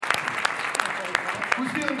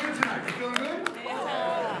Who's feeling good tonight? You feeling good?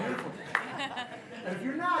 Yeah. Beautiful. And if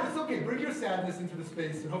you're not, it's okay. Bring your sadness into the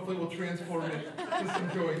space, and hopefully we'll transform it to some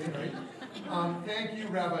joy tonight. Thank you,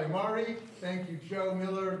 Rabbi Mari. Thank you, Joe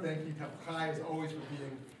Miller. Thank you, Tapchai, as always, for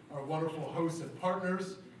being our wonderful hosts and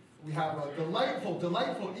partners. We have a delightful,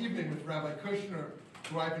 delightful evening with Rabbi Kushner,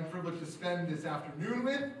 who I've been privileged to spend this afternoon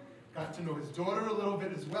with. Got to know his daughter a little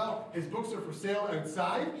bit as well. His books are for sale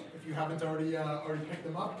outside, if you haven't already picked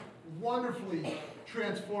them up. Wonderfully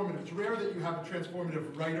transformative. It's rare that you have a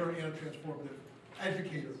transformative writer and a transformative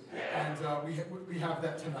educator, and we have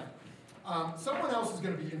that tonight. Someone else is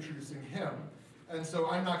going to be introducing him, and so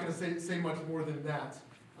I'm not going to say much more than that.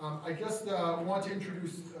 I just want to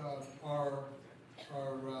introduce our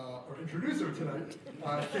introducer tonight,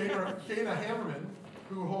 Shana Hammerman,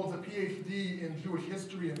 who holds a PhD in Jewish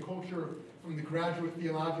history and culture from the Graduate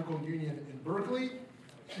Theological Union in Berkeley.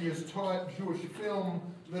 She has taught Jewish film,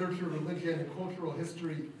 literature, religion, and cultural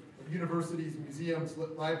history at universities, museums,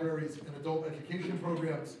 libraries, and adult education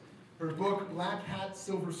programs. Her book, Black Hat,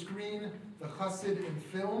 Silver Screen, The Chassid in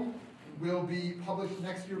Film, will be published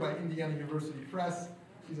next year by Indiana University Press.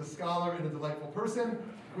 She's a scholar and a delightful person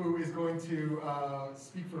who is going to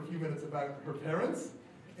speak for a few minutes about her parents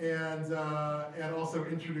and also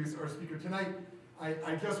introduce our speaker tonight.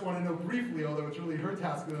 I just want to know briefly, although it's really her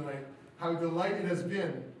task of the night, how big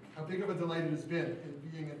of a delight it has been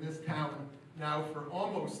in being in this town now for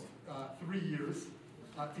almost 3 years,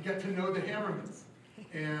 to get to know the Hammermans,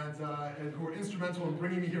 and who are instrumental in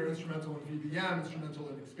bringing me here, instrumental in VBM, instrumental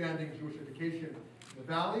in expanding Jewish education in the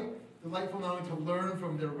Valley. Delightful not only to learn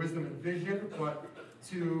from their wisdom and vision, but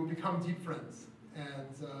to become deep friends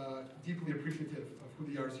and deeply appreciative of who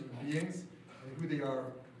they are as human beings and who they are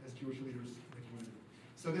as Jewish leaders in the community.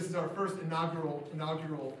 So this is our first inaugural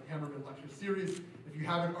Hammerman lecture series. If you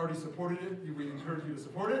haven't already supported it, we encourage you to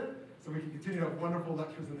support it so we can continue to have wonderful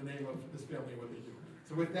lectures in the name of this family and what they do.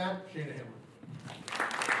 So with that, Shana Hammerman.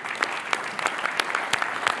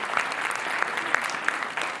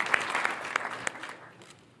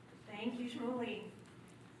 Thank you, Shmuley.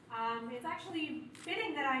 It's actually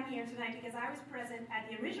fitting that I'm here tonight because I was present at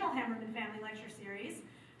the original Hammerman Family Lecture Series,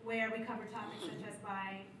 where we covered topics such as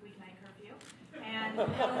by weeknight curfew and the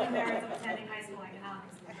compelling merits of attending high school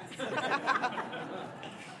economics.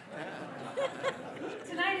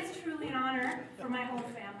 Tonight is truly an honor for my whole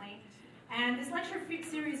family, and this lecture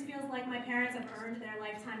series feels like my parents have earned their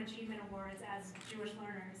Lifetime Achievement Awards as Jewish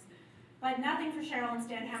learners. But nothing for Cheryl and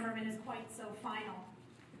Stan Hammerman is quite so final.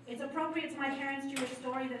 It's appropriate to my parents' Jewish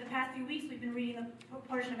story that the past few weeks we've been reading the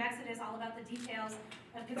portion of Exodus all about the details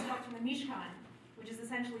of constructing the Mishkan, which is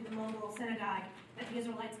essentially the mobile synagogue that the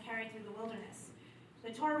Israelites carried through the wilderness.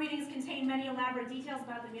 The Torah readings contain many elaborate details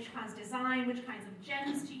about the Mishkan's design, which kinds of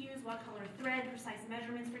gems to use, what color thread, precise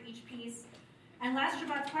measurements for each piece. And last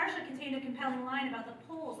Shabbat's Parsha contained a compelling line about the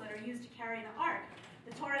poles that are used to carry the ark.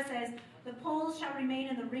 The Torah says, "The poles shall remain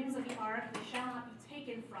in the rings of the ark, they shall not be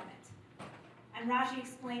taken from it." And Rashi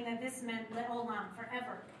explained that this meant le'olam,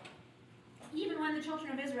 forever. Even when the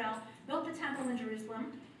children of Israel built the temple in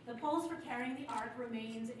Jerusalem, the poles for carrying the ark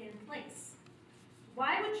remained in place.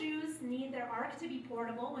 Why would Jews need their ark to be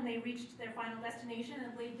portable when they reached their final destination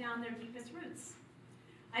and laid down their deepest roots?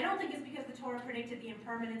 I don't think it's because the Torah predicted the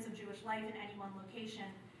impermanence of Jewish life in any one location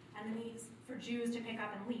and the needs for Jews to pick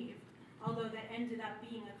up and leave, although that ended up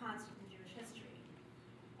being a constant in Jewish history.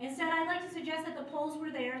 Instead, I'd like to suggest that the poles were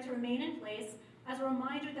there to remain in place as a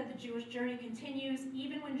reminder that the Jewish journey continues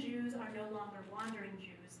even when Jews are no longer wandering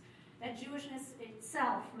Jews, that Jewishness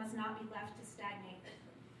itself must not be left to stagnate.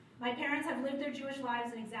 My parents have lived their Jewish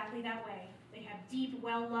lives in exactly that way. They have deep,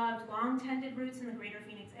 well-loved, long-tended roots in the greater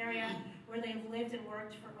Phoenix area, where they have lived and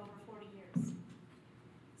worked for over 40 years.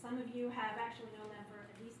 Some of you have actually known them for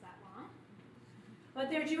at least that long. But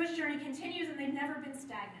their Jewish journey continues, and they've never been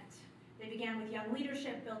stagnant. They began with young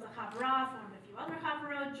leadership, built a chavarah, formed a few other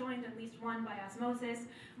chavarot, joined at least one by osmosis.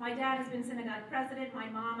 My dad has been synagogue president, my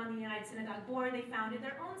mom on the United Synagogue Board. They founded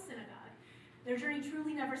their own synagogue. Their journey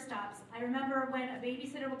truly never stops. I remember when a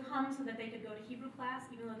babysitter would come so that they could go to Hebrew class,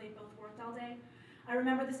 even though they both worked all day. I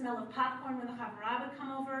remember the smell of popcorn when the chavarah would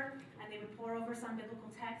come over, and they would pour over some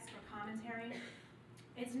biblical text or commentary.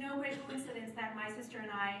 It's no great coincidence that my sister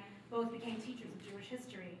and I both became teachers of Jewish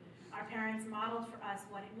history. Our parents modeled for us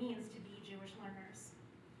what it means to be Jewish learners.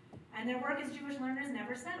 And their work as Jewish learners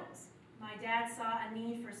never settles. My dad saw a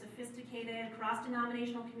need for sophisticated,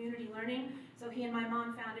 cross-denominational community learning, so he and my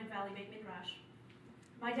mom founded Valley Beit Midrash.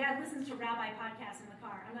 My dad listens to rabbi podcasts in the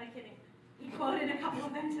car. I'm not kidding. He quoted a couple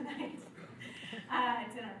of them tonight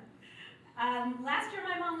at dinner. Last year,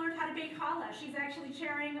 my mom learned how to bake challah. She's actually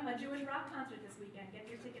chairing a Jewish rock concert this weekend. Get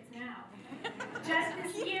your tickets now. Just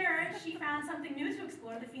found something new to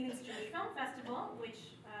explore, the Phoenix Jewish Film Festival,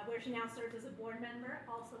 where she now serves as a board member,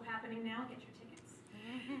 also happening now. Get your tickets.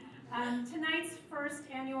 Tonight's first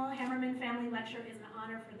annual Hammerman Family Lecture is an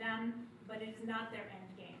honor for them, but it is not their end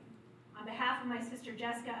game. On behalf of my sister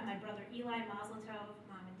Jessica and my brother Eli, Mazel Tov,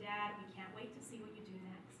 Mom and Dad, we can't wait to see what you do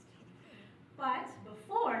next. But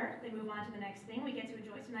before they move on to the next thing, we get to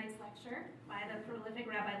enjoy tonight's lecture by the prolific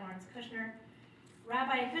Rabbi Lawrence Kushner.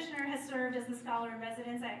 Rabbi Kushner has served as the scholar in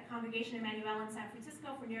residence at Congregation Emmanuel in San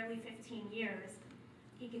Francisco for nearly 15 years.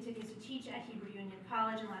 He continues to teach at Hebrew Union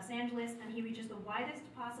College in Los Angeles, and he reaches the widest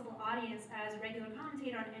possible audience as a regular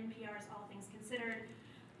commentator on NPR's All Things Considered,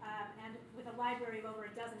 and with a library of over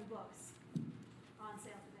a dozen books on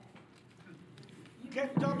sale today. You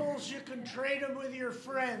get doubles, you can trade them with your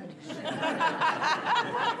friends.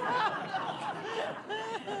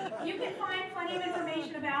 You can find plenty of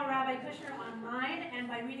information about Rabbi Kushner online and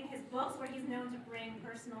by reading his books, where he's known to bring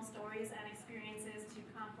personal stories and experiences to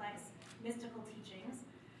complex mystical teachings.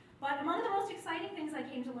 But among the most exciting things I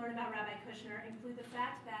came to learn about Rabbi Kushner include the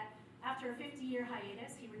fact that after a 50-year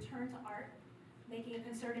hiatus, he returned to art, making a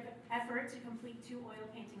concerted effort to complete 2 oil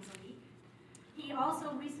paintings a week. He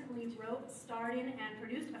also recently wrote, starred in, and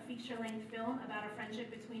produced a feature-length film about a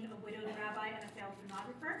friendship between a widowed rabbi and a failed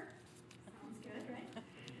pornographer. Sounds good, right?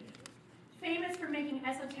 Famous for making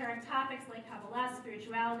esoteric topics like Kabbalah,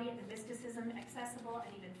 spirituality, and mysticism accessible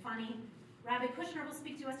and even funny, Rabbi Kushner will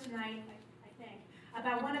speak to us tonight, I think,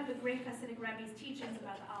 about one of the great Hasidic rabbis' teachings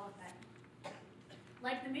about the Aleph Bet.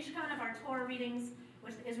 Like the Mishkan of our Torah readings,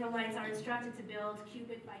 which the Israelites are instructed to build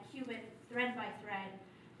cubit by cubit, thread by thread,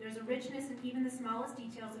 there's a richness in even the smallest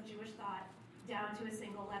details of Jewish thought, down to a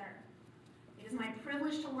single letter. It is my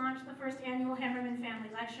privilege to launch the first annual Hammerman Family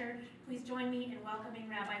Lecture. Please join me in welcoming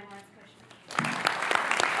Rabbi Lawrence Kushner.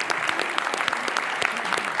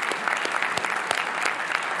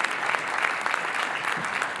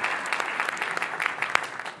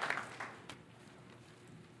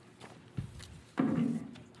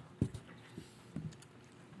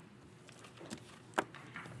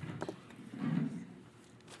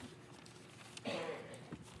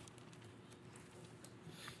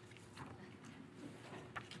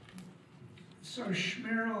 So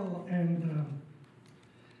Shmerel and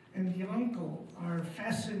the uncle are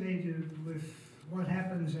fascinated with what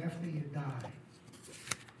happens after you die.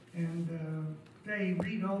 And they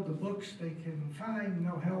read all the books they can find,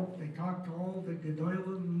 no help. They talk to all the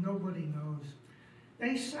Gedolim, nobody knows.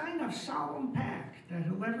 They sign a solemn pact that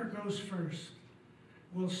whoever goes first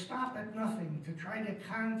will stop at nothing to try to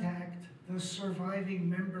contact the surviving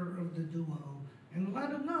member of the duo and let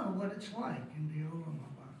them know what it's like in the Olam Haba.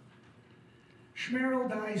 Shmerel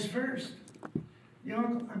dies first. The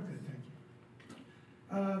uncle, I'm good, thank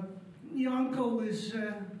you. The uncle is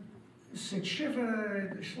Sit Shiva,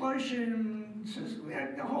 the Shloshim, says,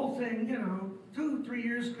 the whole thing, 2-3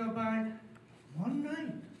 years go by. One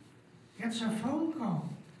night, gets a phone call.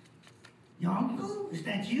 Your uncle, is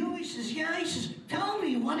that you? He says, yeah. He says, tell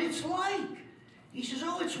me what it's like. He says,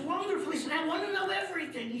 oh, it's wonderful. He said, I want to know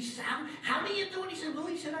everything. He said, how do you do it? He said, well,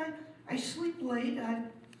 I sleep late.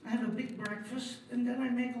 I have a big breakfast, and then I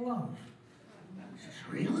make love. He says,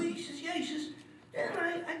 really? He says, yeah. He says, then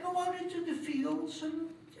I go out into the fields, and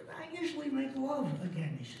I usually make love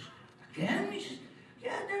again. He says, again? He says,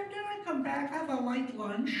 yeah, then I come back, have a light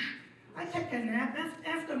lunch, I take a nap.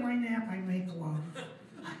 After my nap, I make love.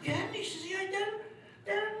 Again? He says, yeah,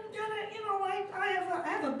 then I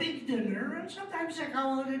have a big dinner, and sometimes I go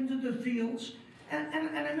out into the fields, and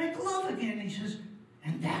I make love again. He says,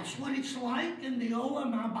 and that's what it's like in the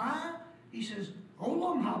Olam Haba? He says,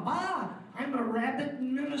 Olam Haba? I'm a rabbit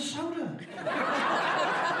in Minnesota.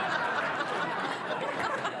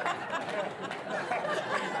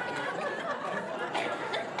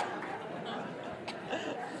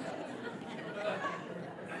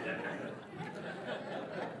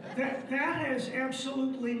 That has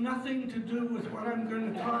absolutely nothing to do with what I'm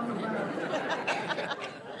going to talk about.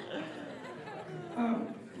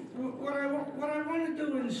 What I want to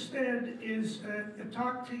do instead is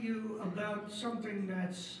talk to you about something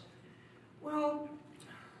that's, well,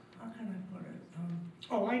 how can I put it?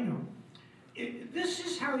 I know. This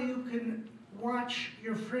is how you can watch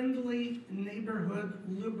your friendly neighborhood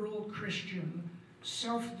liberal Christian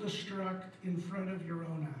self-destruct in front of your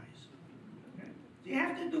own eyes. You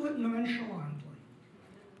have to do it nonchalantly.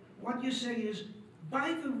 What you say is,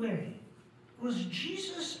 by the way, was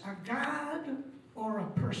Jesus a God or a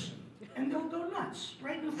person? And they'll go nuts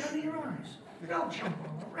right in front of your eyes. They'll jump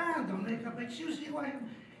all around, they'll make up excuses.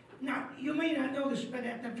 Now, you may not know this, but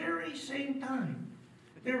at the very same time,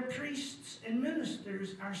 their priests and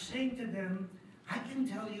ministers are saying to them, I can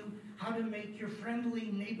tell you how to make your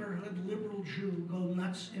friendly neighborhood liberal Jew go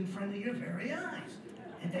nuts in front of your very eyes.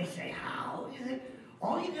 And they say, how?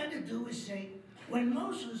 All you got to do is say, when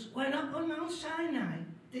Moses went up on Mount Sinai,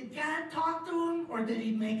 did God talk to him or did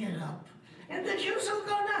he make it up? And the Jews will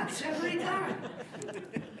go nuts every time.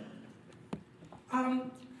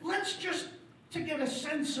 Let's just, to get a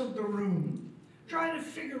sense of the room, try to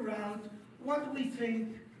figure out what we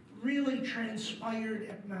think really transpired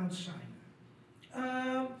at Mount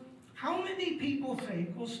Sinai. How many people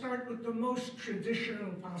think, we'll start with the most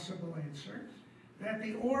traditional possible answer, that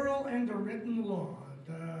the oral and the written law,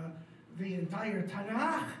 the entire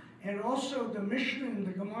Tanakh, and also the Mishnah and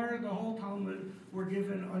the Gemara, the whole Talmud, were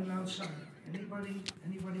given on Mount Sinai? Anybody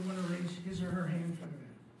want to raise his or her hand for that?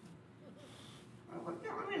 Well,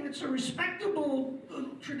 I mean, it's a respectable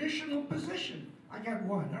traditional position. I got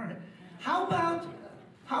one. All right. How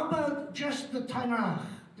about just the Tanakh,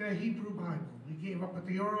 the Hebrew Bible? We gave up at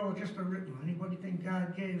the oral or just the written? Anybody think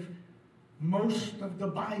God gave most of the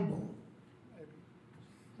Bible?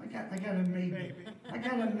 I got a maybe. I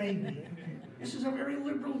got a maybe. Okay. This is a very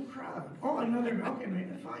liberal crowd. Oh, another. Okay,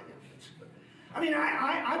 maybe fine. I mean,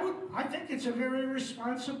 I think it's a very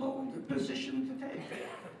responsible position to take.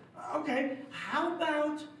 Okay, how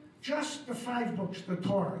about just the 5 books, the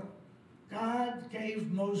Torah? God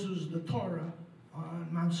gave Moses the Torah on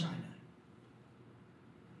Mount Sinai.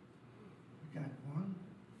 We got one.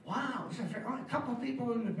 Wow, a couple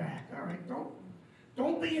people in the back. All right,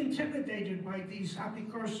 don't be intimidated by these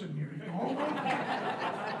apikosim here. Hold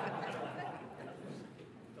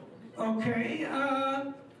on. Okay,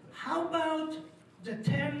 how about the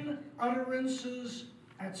 10 utterances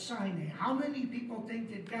at Sinai? How many people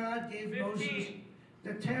think that God gave 15. Moses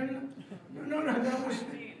the 10? No, that was,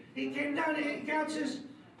 he came down, God says,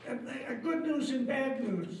 good news and bad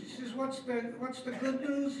news. He says, what's the good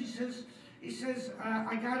news? He says,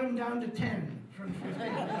 I got him down to 10 from 15.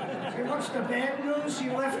 So what's the bad news? He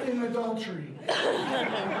left in adultery.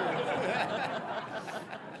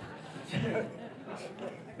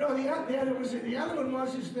 No, the other one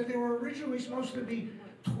was that there were originally supposed to be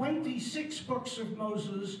 26 books of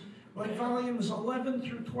Moses, but volumes 11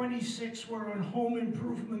 through 26 were on home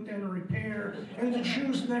improvement and repair, and the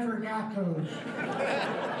Jews never got those.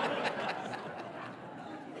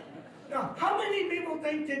 Now, how many people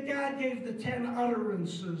think that God gave the 10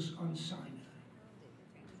 utterances on Sinai?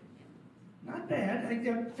 Not bad.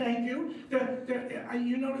 Thank you.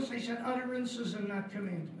 You notice I said utterances and not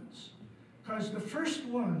commandments. Because the first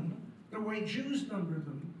one, the way Jews number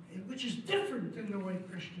them, which is different than the way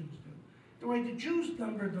Christians do. The way the Jews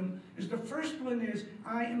number them is the first one is,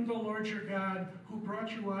 I am the Lord your God who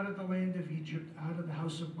brought you out of the land of Egypt, out of the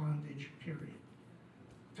house of bondage, period.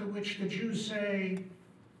 To which the Jews say,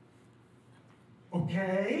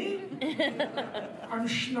 okay, I'm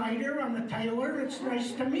Schneider, I'm a tailor, it's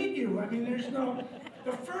nice to meet you. I mean,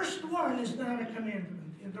 the first one is not a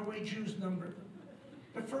commandment in the way Jews number them.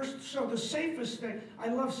 So the safest thing, I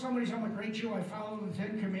love somebody's, I'm a great Jew, I follow the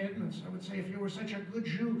 10 commandments. I would say if you were such a good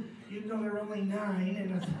Jew, you'd know there are only 9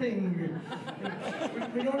 in a thing.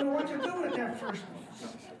 We don't know what to do with that first one. So,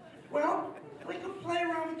 well, we can play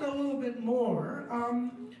around with it a little bit more.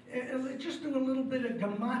 Just do a little bit of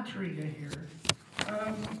gematria here.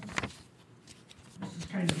 This is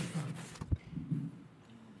kind of fun.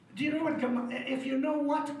 Do you know what if you know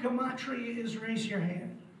what gematria is, raise your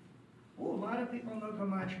hand. Oh, a lot of people know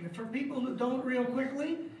gematria. For people who don't real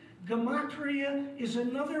quickly, gematria is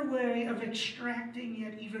another way of extracting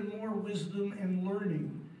yet even more wisdom and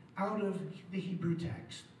learning out of the Hebrew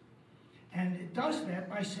text. And it does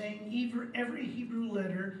that by saying every Hebrew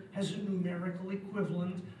letter has a numerical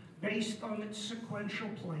equivalent based on its sequential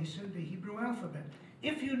place in the Hebrew alphabet.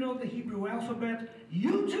 If you know the Hebrew alphabet,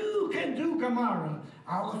 you too can do Gemara.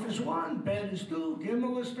 Aleph is 1, Bet is 2,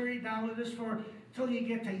 Gimel is 3, Dalet is 4, till you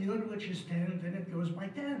get to Yud, which is 10, then it goes by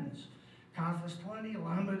tens. Kaf is 20,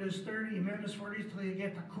 Lamed is 30, Mem is 40, till you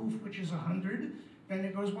get to Kuf, which is 100, then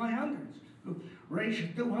it goes by hundreds. Resh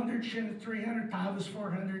is 200, Shin is 300, Tav is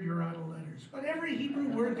 400, you're out of letters. But every Hebrew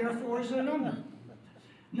word, therefore, is a number.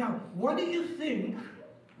 Now, what do you think,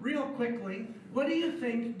 real quickly, what do you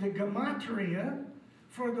think the gematria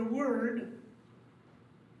for the word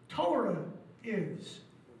Torah is?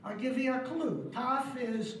 I'll give you a clue. Taf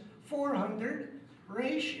is 400,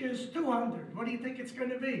 Resh is 200. What do you think it's going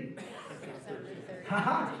to be?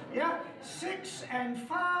 630. Yeah, 6 and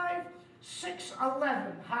 5,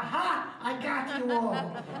 611. I got you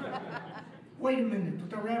all. Wait a minute, what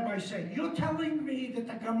the rabbi said. You're telling me that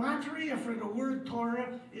the gematria for the word Torah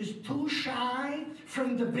is too shy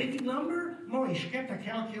from the big number? Moish, get the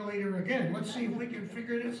calculator again. Let's see if we can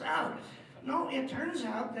figure this out. No, it turns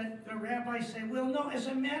out that the rabbis say, well, no, as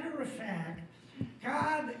a matter of fact,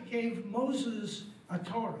 God gave Moses a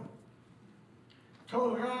Torah.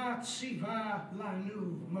 Torah tziva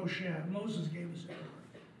lanu Moshe. Moses gave us a Torah,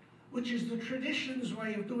 which is the tradition's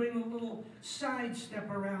way of doing a little sidestep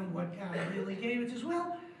around what God really gave. It says,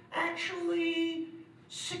 well, actually,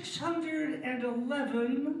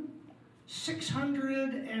 611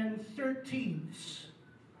 613ths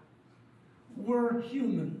were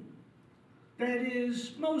human. That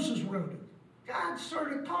is, Moses wrote it. God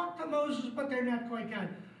sort of talked to Moses, but they're not quite God.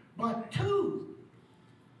 But 2,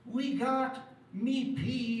 we got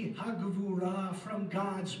mipi hagvura, from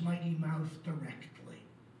God's mighty mouth directly.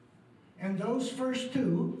 And those first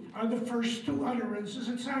 2 are the first 2 utterances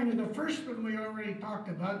in Sinai. The first one we already talked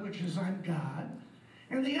about, which is I'm God.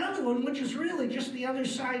 And the other one, which is really just the other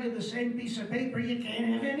side of the same piece of paper, you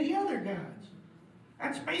can't have any other gods.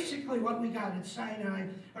 That's basically what we got at Sinai,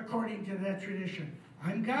 according to that tradition.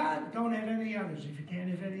 I'm God, don't have any others. If you can't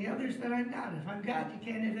have any others, then I'm God. If I'm God, you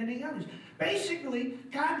can't have any others. Basically,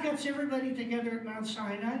 God gets everybody together at Mount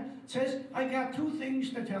Sinai, says, I got 2 things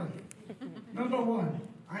to tell you. Number 1,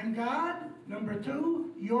 I'm God. Number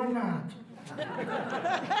 2, you're not.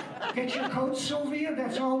 Get your coat, Sylvia?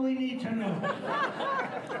 That's all we need to know.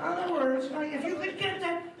 In other words, if you could get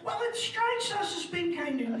that, well, it strikes us as being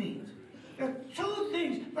kind of neat. The 2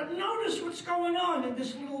 things, but notice what's going on in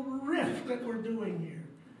this little riff that we're doing here.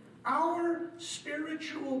 Our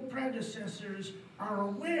spiritual predecessors are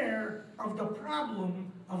aware of the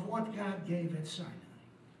problem of what God gave at Sinai.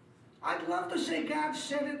 I'd love to say God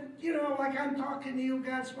said it, like I'm talking to you,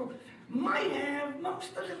 God spoke. Might have,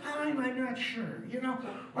 most of the time, I'm not sure,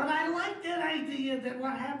 But I like that idea that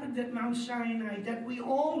what happened at Mount Sinai, that we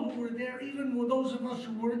all who were there, even those of us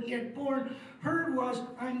who weren't yet born, heard was,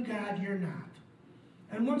 I'm God, you're not.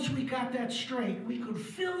 And once we got that straight, we could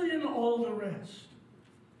fill in all the rest.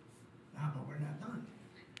 But we're not done.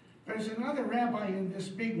 There's another rabbi in this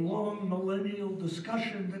big, long, millennial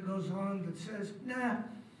discussion that goes on that says, nah,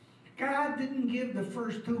 God didn't give the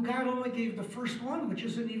first 2. God only gave the first one, which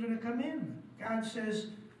isn't even a commandment. God says,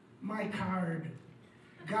 my card,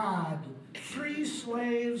 God, free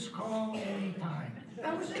slaves, call anytime.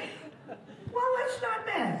 That was it. Well, that's not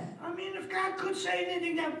bad. I mean, if God could say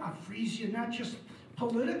anything, I'll freeze you, not just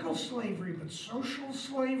political slavery, but social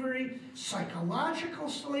slavery, psychological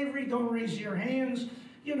slavery. Don't raise your hands.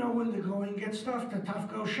 When the going gets tough, the tough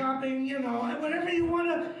go shopping, and whatever you want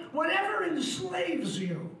to, whatever enslaves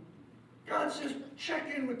you. God says,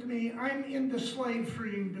 check in with me. I'm in the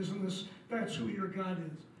slave-freeing business. That's who your God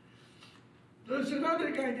is. There's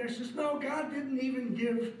another guy there who says, no, God didn't even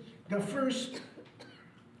give the first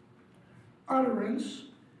utterance.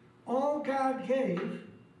 All God gave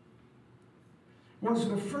was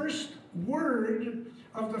the first word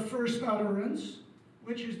of the first utterance,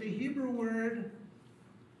 which is the Hebrew word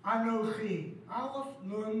Anochi. Aleph,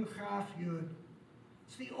 Nun, Chaf, Yud.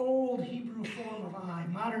 It's the old Hebrew form of I.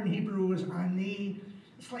 Modern Hebrew is Ani.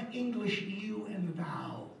 It's like English you and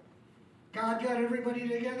thou. God got everybody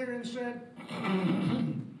together and said,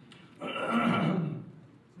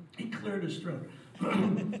 he cleared his throat.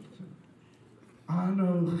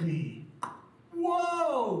 Anochi.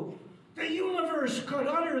 Whoa! The universe could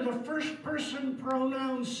utter the first person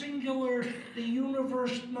pronoun singular. The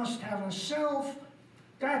universe must have a self.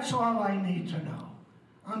 That's all I need to know.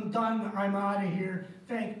 I'm done. I'm out of here.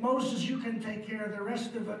 Thank Moses, you can take care of the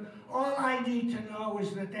rest of it. All I need to know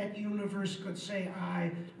is that universe could say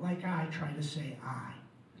I like I try to say I.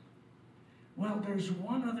 Well, there's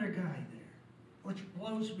one other guy there, which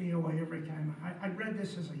blows me away every time. I read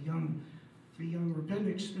this as a young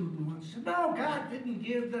rabbinic student once. Said, no, God didn't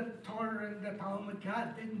give the Torah and the Talmud.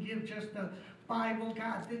 God didn't give just the Bible.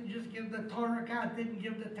 God didn't just give the Torah. God didn't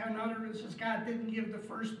give the 10 utterances. God didn't give the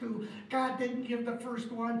first 2. God didn't give the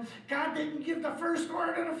first one. God didn't give the first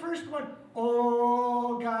word of the first one.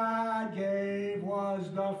 All God gave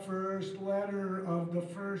was the first letter of the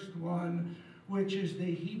first one, which is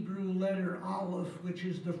the Hebrew letter Aleph, which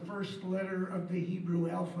is the first letter of the Hebrew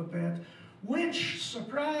alphabet, which,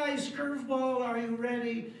 surprise, curveball, are you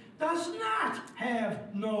ready, does not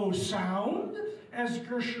have no sound. As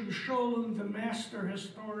Gershom Scholem, the master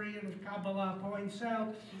historian of Kabbalah, points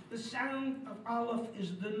out, the sound of Aleph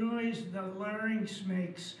is the noise the larynx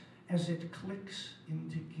makes as it clicks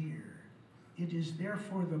into gear. It is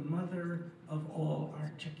therefore the mother of all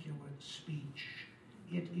articulate speech.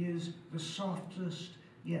 It is the softest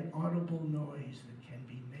yet audible noise that can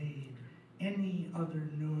be made. Any other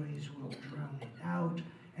noise will drown it out,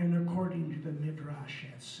 and according to the Midrash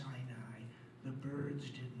at Sinai, the birds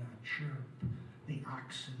did not chirp, the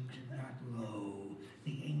oxen did not low,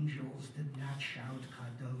 the angels did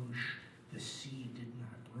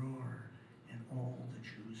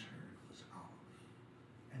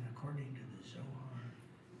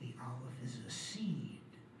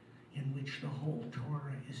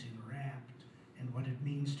what it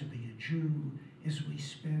means to be a Jew is we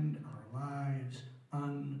spend our lives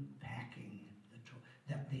unpacking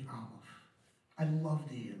the Aleph. I love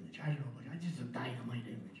the image. I don't know, but it's just a dynamite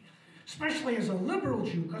image. Especially as a liberal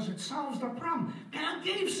Jew, because it solves the problem. God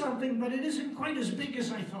gave something, but it isn't quite as big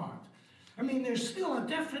as I thought. I mean, there's still a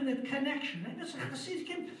definite connection. And it's like, see,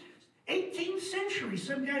 18th century,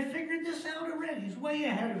 some guy figured this out already. He's way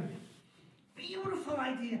ahead of me. Beautiful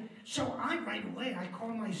idea. So right away, I call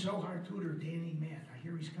my Zohar tutor, Danny Matt. I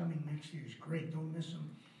hear he's coming next year. He's great. Don't miss him.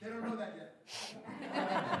 They don't know that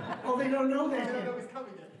yet. Oh, they don't know that They don't yet. know he's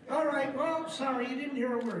coming yet. All right, well, sorry, you didn't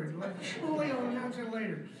hear a word. Shmuley will announce it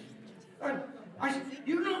later. I said,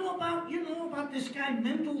 you know about this guy,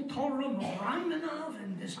 Mendel Torah Raimanov,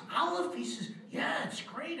 and this Aleph? He says, yeah, it's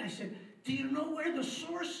great. I said, do you know where the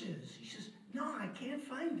source is? He says, no, I can't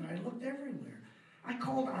find it. I looked everywhere. I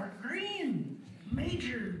called Art Green,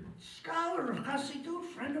 major scholar of Chassidut,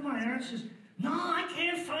 friend of mine. Art says, no, I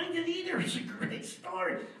can't find it either. It's a great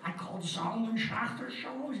story. I called Zalman Schachter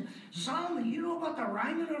Shalom. Zalman, you know about the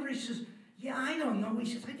Raimanov? He says, yeah, I don't know. He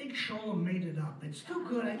says, I think Sholem made it up. It's too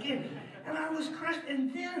good. I can't. And I was crushed.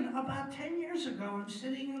 And then, about 10 years ago, I'm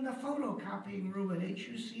sitting in the photocopying room at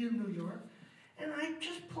HUC in New York, and I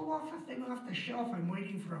just pull off a thing off the shelf. I'm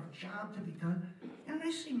waiting for a job to be done. And I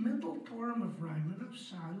see Mendel Torah of Raimanov,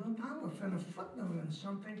 Silent Aleph, and a footnote on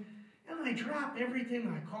something. And I drop everything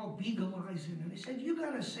I call beagleizing. And he said, you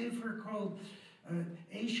got a sefer called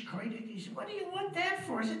Eish Koidik. He said, what do you want that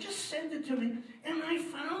for? I said, just send it to me. And I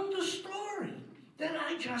found the story that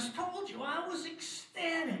I just told you. I was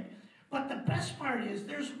ecstatic. But the best part is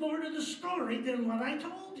there's more to the story than what I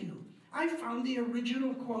told you. I found the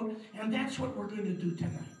original quote, and that's what we're going to do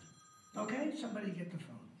tonight. Okay? Somebody get the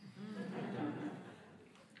phone.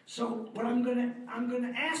 So what I'm going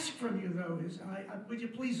to ask from you, though, is, would you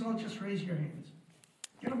please all just raise your hands?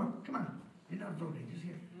 Get them up. Come on. You're not voting. Just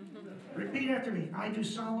here. Repeat after me. I do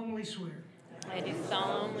solemnly swear. I do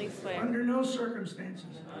solemnly swear. Under no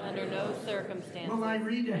circumstances. Under no circumstances. Will I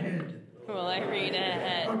read ahead? Will I read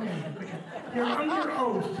ahead? Okay. You're under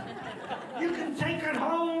oath. You can take it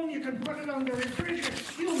home. You can put it on the refrigerator.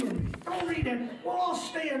 Humor me. Don't read it. We'll all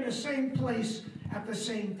stay in the same place at the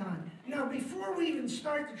same time. Now, before we even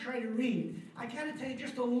start to try to read, I got to tell you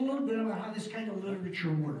just a little bit about how this kind of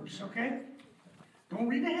literature works, okay? Don't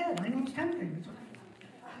read ahead. I know it's tempting. It's okay.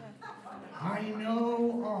 I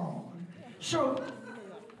know all. So,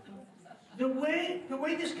 the way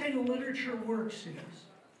this kind of literature works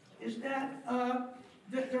is that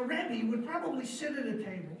the Rebbe would probably sit at a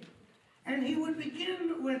table, and he would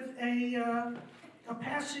begin with a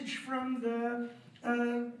passage from the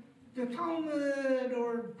Talmud,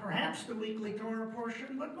 or perhaps the weekly Torah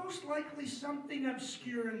portion, but most likely something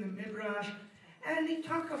obscure in the Midrash, and he'd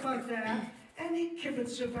talk about that, and he'd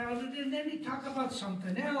kibitz about it, and then he'd talk about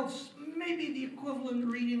something else, maybe the equivalent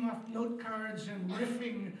reading off note cards and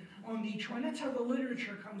riffing on each one. That's how the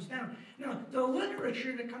literature comes down. Now, the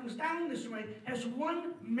literature that comes down this way has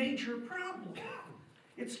one major problem.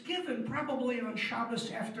 It's given probably on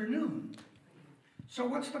Shabbos afternoon. So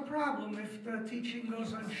what's the problem if the teaching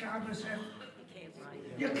goes on Shabbos afternoon?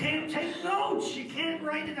 You can't take notes. You can't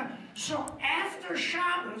write it down. So after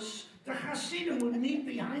Shabbos, the Hasidim would meet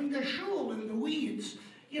behind the shul in the weeds,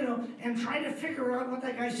 and try to figure out what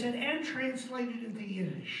that guy said and translate it into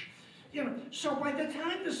Yiddish. So by the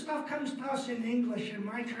time the stuff comes to us in English in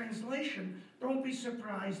my translation, don't be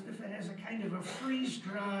surprised if it has a kind of a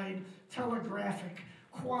freeze-dried, telegraphic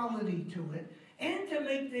quality to it. And to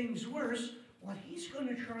make things worse, what he's going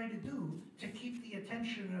to try to do to keep the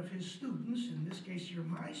attention of his students, in this case you're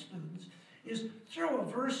my students, is throw a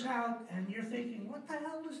verse out and you're thinking, what the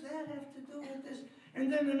hell does that have to do with this? And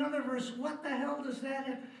then another verse, what the hell does that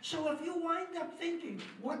have? So if you wind up thinking,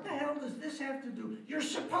 what the hell does this have to do? You're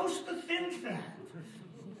supposed to think that.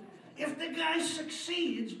 If the guy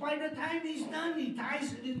succeeds, by the time he's done, he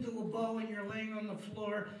ties it into a bow and you're laying on the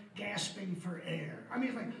floor gasping for air. I mean,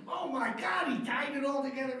 it's like, oh my God, he tied it all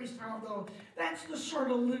together, he solved all. That's the sort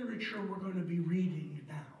of literature we're going to be reading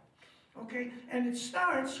now. Okay? And it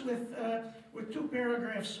starts with 2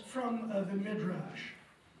 paragraphs from the Midrash.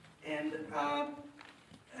 And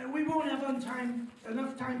we won't have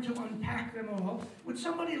enough time to unpack them all. Would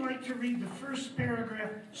somebody like to read the first paragraph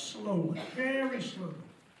slowly, very slowly?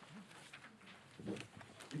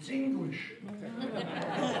 It's English. We read in the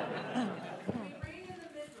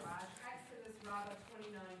Midrash, Exodus Rabbah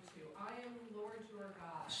 29:2. I am Lord your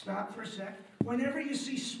God. Stop for a sec. Whenever you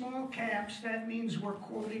see small caps, that means we're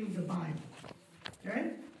quoting the Bible.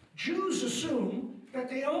 Okay? Jews assume that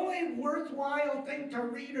the only worthwhile thing to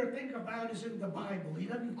read or think about is in the Bible. He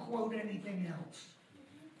doesn't quote anything else.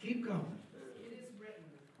 Keep going. It is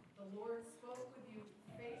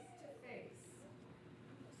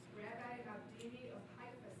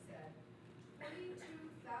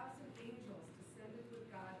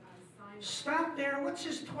Stop there. What's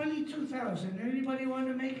his 22,000? Anybody want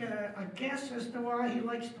to make a guess as to why he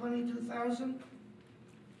likes 22,000?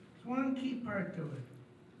 There's one key part to it.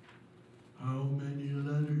 How many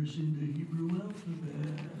letters in the Hebrew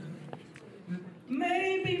alphabet?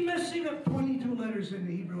 Maybe messing up 22 letters in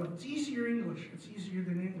the Hebrew. It's easier English. It's easier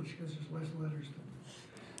than English because there's less letters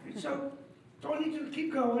to it. So, 22,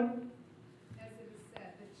 keep going. As it is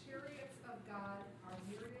said, the chariots of God are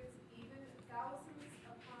myriads, even thousands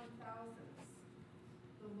upon thousands.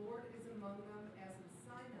 The Lord is among them as in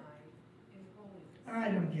Sinai in holiness.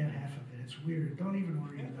 I don't get half of it. It's weird. Don't even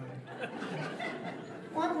worry about it.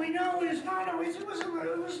 What we know is,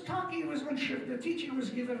 the teaching was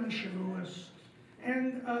given on Shavuos.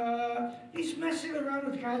 And he's messing around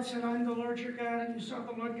with God, said, I'm the Lord your God, and you saw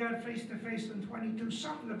the Lord God face to face in 22.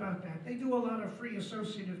 Something about that. They do a lot of free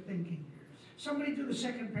associative thinking here. Somebody do the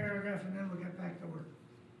second paragraph, and then we'll get back to work.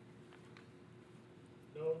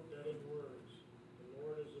 Note that in words, the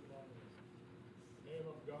Lord is among them. The name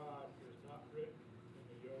of God is not written in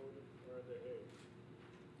the Yod or the Hey,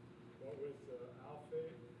 but with the Alpha and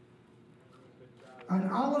with the Dalet.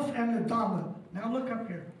 An Aleph and a Dalet. Now look up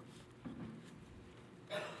here.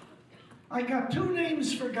 I got two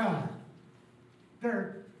names for God.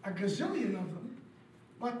 There are a gazillion of them,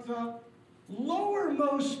 but the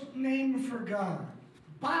lowermost name for God,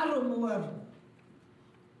 bottom level,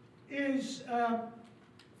 is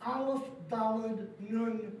Aleph, Daled,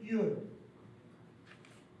 Nun, Yud.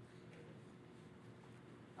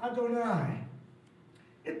 Adonai.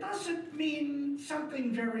 It doesn't mean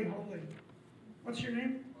something very holy. What's your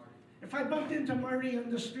name? If I bumped into Marty on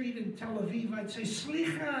the street in Tel Aviv, I'd say,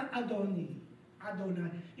 Slicha Adoni, Adonai.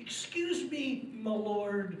 Excuse me, my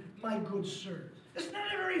Lord, my good sir. It's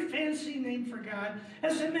not a very fancy name for God.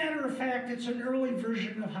 As a matter of fact, it's an early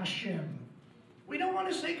version of Hashem. We don't want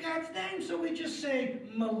to say God's name, so we just say,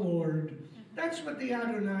 my Lord. That's what the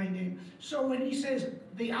Adonai name. So when he says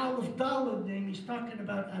the Aleph Daled name, he's talking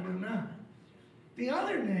about Adonai. The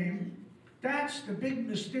other name, that's the big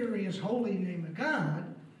mysterious holy name of God.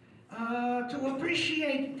 To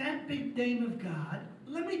appreciate that big name of God,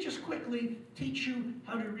 let me just quickly teach you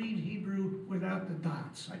how to read Hebrew without the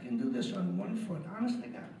dots. I can do this on one foot, honest to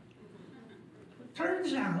God. It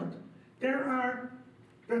turns out that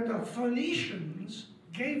the Phoenicians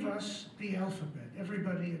gave us the alphabet.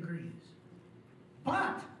 Everybody agrees.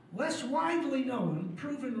 But less widely known,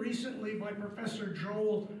 proven recently by Professor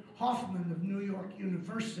Joel Hoffman of New York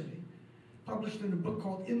University, published in a book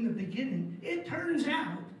called In the Beginning, it turns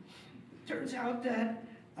out that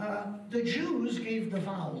the Jews gave the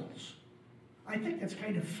vowels. I think that's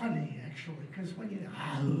kind of funny, actually, because when you,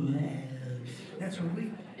 that's what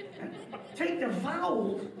we, take the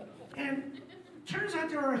vowels, and it turns out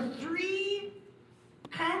there are 3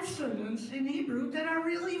 consonants in Hebrew that are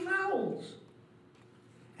really vowels.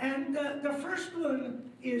 And the first one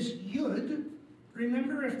is Yud.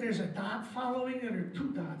 Remember, if there's a dot following it or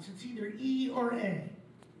 2 dots, it's either E or A.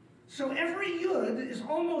 So every Yud is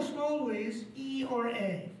almost always E or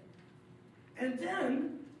A. And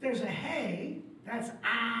then there's a Hey, that's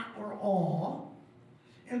Ah or Aw.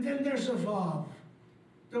 And then there's a Vav.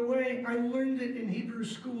 The way I learned it in Hebrew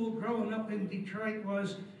school growing up in Detroit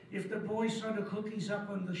was, if the boy saw the cookies up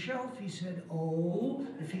on the shelf, he said, oh.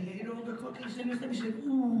 If he ate all the cookies in his thing, he said,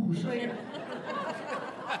 ooh. So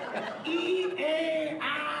E, A,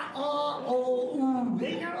 A, O, ooh.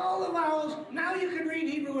 They got all the vowels. Now you can read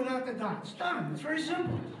Hebrew without the dots. Done. It's very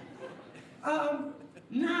simple.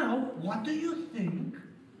 Now, what do you think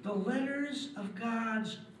the letters of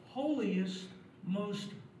God's holiest, most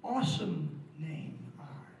awesome name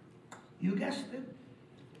are? You guessed it.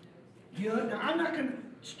 Now, I'm not going to...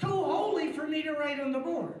 It's too holy for me to write on the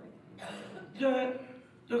board. The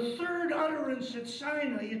third utterance at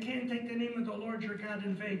Sinai, you can't take the name of the Lord your God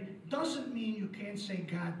in vain, doesn't mean you can't say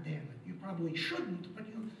God damn it. You probably shouldn't, but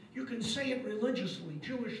you can say it religiously,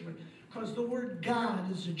 Jewishly, because the word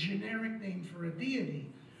God is a generic name for a deity.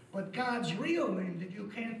 But God's real name that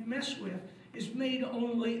you can't mess with is made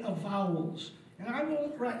only of vowels. And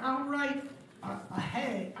I'll write a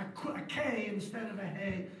hey, a K instead of a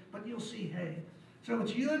hey, but you'll see hey. So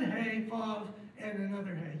it's Yud, Hey, Vav, and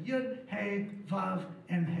another Hey. Yud, Hey, Vav,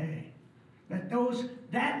 and Hey.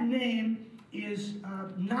 That name is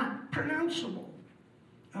not pronounceable.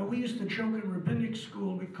 We used to joke in rabbinic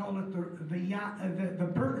school, we call it the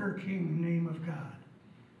Burger King name of God.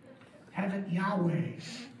 Have it Yahweh.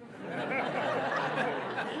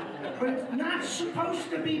 But it's not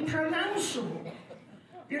supposed to be pronounceable.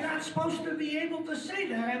 You're not supposed to be able to say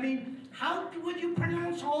that. I mean, how would you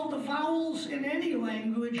pronounce all the vowels in any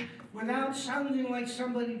language without sounding like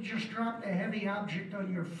somebody just dropped a heavy object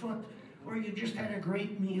on your foot or you just had a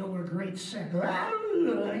great meal or great sex.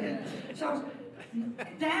 So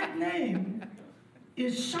that name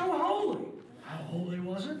is so holy. How holy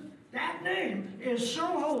was it? That name is so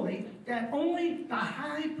holy that only the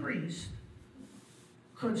high priest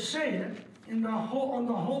could say it on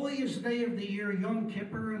the holiest day of the year, Yom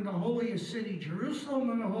Kippur, in the holiest city, Jerusalem,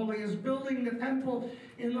 in the holiest building, the temple,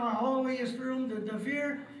 in the holiest room, the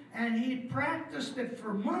Davir, and he practiced it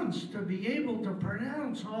for months to be able to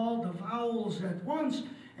pronounce all the vowels at once,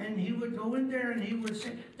 and he would go in there and he would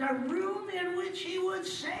say, the room in which he would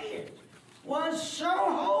say it was so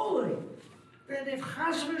holy that if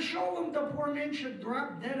Chas v'Sholom, the poor man, should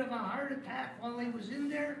drop dead of a heart attack while he was in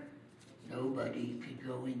there, nobody could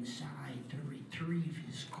go inside to retrieve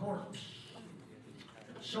his corpse.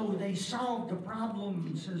 So they solved the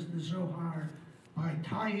problem, says the Zohar, by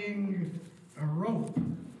tying a rope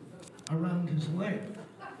around his leg.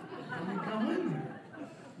 And they go in there.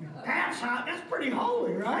 That's pretty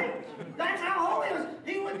holy, right? That's how holy it was.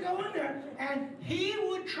 He would go in there and he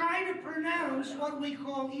would try to pronounce what we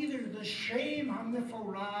call either the Shem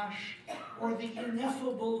HaMeforash or the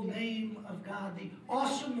ineffable name of God, the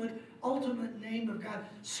ultimate name of God.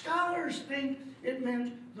 Scholars think it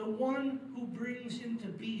meant the one who brings into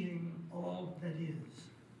being all that is,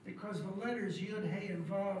 because the letters Yud, Hey, and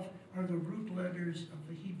Vav are the root letters of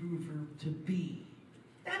the Hebrew verb to be.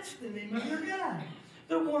 That's the name of your God.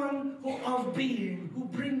 The one of being, who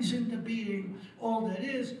brings into being all that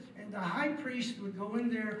is. And the high priest would go in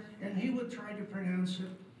there and he would try to pronounce it.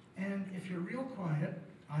 And if you're real quiet,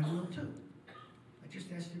 I will too. I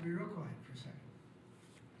just ask you to be real quiet for a second.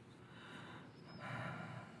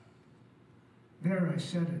 There, I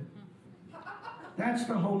said it. That's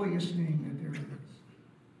the holiest name that there is.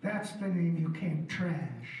 That's the name you can't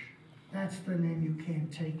trash. That's the name you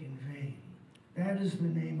can't take in vain. That is the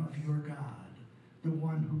name of your God, the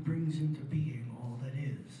one who brings into being all that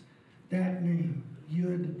is. That name,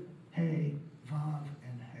 Yud, Hey, Vav,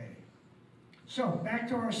 and Hey. So, back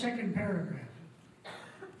to our second paragraph.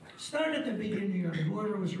 Start at the beginning of it.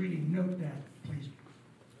 Whoever was reading, note that, please.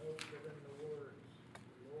 Note that in the words,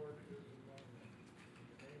 the Lord is among them.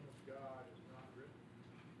 The name of God is not written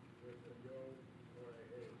with a yod or a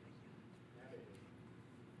hey, and a hey,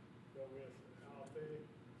 but with an alpha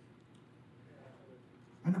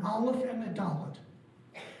An aleph and a dalet.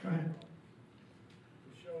 Go ahead.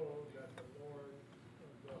 to show that the Lord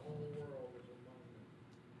of the whole world is among them.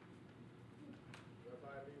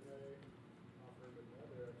 Rabbi Levi offered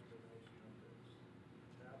another explanation of this.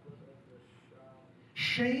 Tablet of the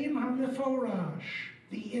Shem HaMeforash,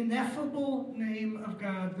 the ineffable name of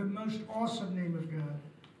God, the most awesome name of God.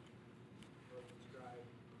 was inscribed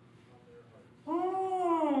on their hearts.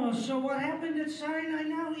 Oh, so what happened at Sinai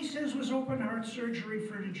now, he says, was open heart surgery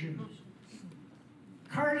for the Jews.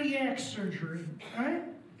 Cardiac surgery, right?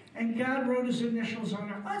 And God wrote his initials on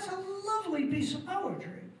it. That's a lovely piece of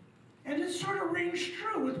poetry. And it sort of rings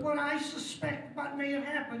true with what I suspect what may have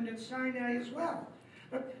happened at Sinai as well.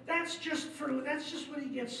 But that's just when he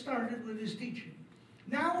gets started with his teaching.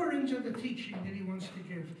 Now we're into the teaching that he wants to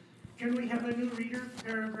give. Can we have a new reader?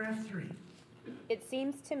 Paragraph 3. It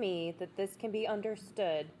seems to me that this can be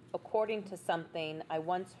understood according to something I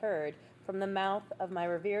once heard from the mouth of my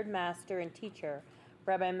revered master and teacher,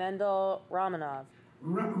 Rabbi Mendel Raimanov.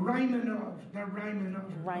 Raimanov, not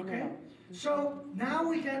Raimanov. Okay? So now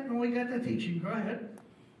we got the teaching. Go ahead.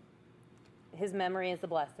 His memory is a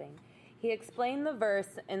blessing. He explained the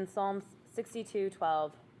verse in Psalm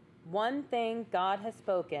 62:12. One thing God has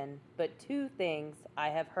spoken, but two things I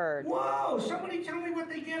have heard. Whoa! Somebody tell me what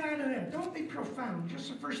they get out of that. Don't be profound. Just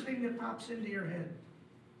the first thing that pops into your head.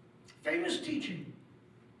 Famous teaching.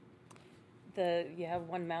 You have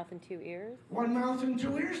one mouth and two ears? One mouth and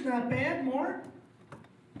two ears, not bad. More?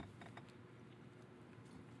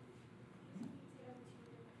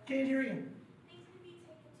 Can't hear you.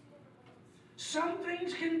 Some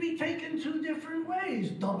things can be taken two different ways.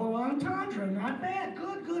 Double entendre, not bad.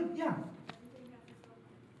 Good, good, yeah.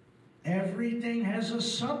 Everything has a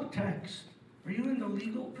subtext. Are you in the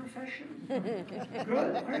legal profession?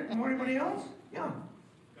 Good. All right. More anybody else? Yeah.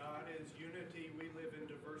 God is unity, we live in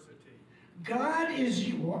diversity. God is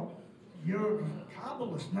you. You're a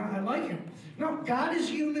Kabbalist. No, I like it. No, God is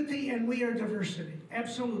unity and we are diversity.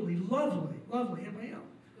 Absolutely. Lovely. Lovely. Anybody else?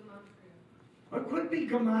 It could be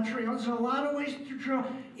gematria. There's a lot of ways to draw.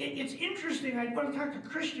 It's interesting. I want to talk to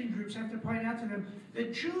Christian groups. I have to point out to them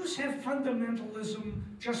that Jews have fundamentalism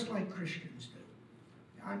just like Christians do.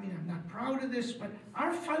 I mean, I'm not proud of this, but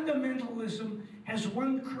our fundamentalism has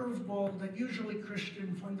one curveball that usually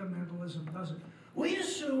Christian fundamentalism doesn't. We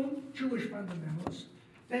assume, Jewish fundamentalists,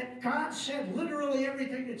 that God said literally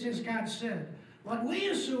everything it says God said. But we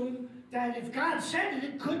assume that if God said it,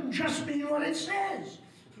 it couldn't just mean what it says.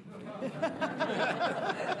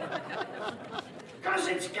 Because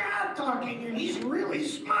it's God talking, and he's really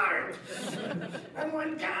smart. And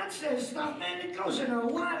when God says stuff, man, it goes in a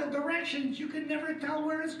lot of directions. You can never tell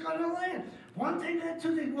where it's going to land. One thing, that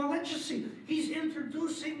two things. Well, let's just see. He's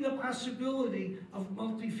introducing the possibility of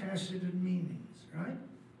multifaceted meanings, right?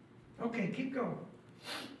 Okay, keep going.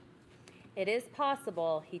 It is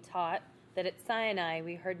possible, he taught, that at Sinai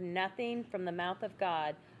we heard nothing from the mouth of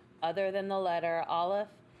God other than the letter Aleph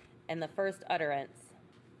and the first utterance,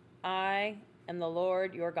 I am the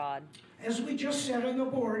Lord your God. As we just said on the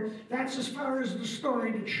board, that's as far as the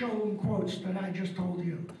story that Sholem quotes that I just told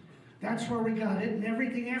you. That's where we got it, and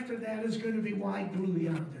everything after that is going to be wide gluey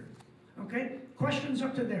out there. Okay? Questions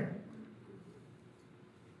up to there?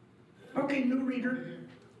 Okay, new reader.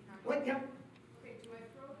 What? Yep. Okay, do I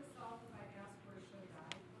throw this off if I ask where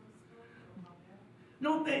Shaddai comes from?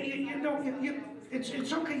 No,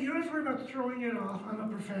 it's okay. You don't have to worry about throwing it off. I'm a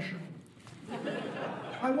professional.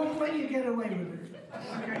 I won't let you get away with it.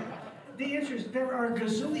 Okay? The answer is there are a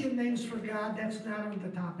gazillion names for God. That's not on the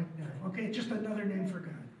topic now. Okay? It's just another name for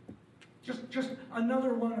God. Just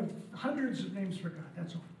another one of hundreds of names for God.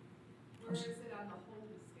 That's all. Where is it on the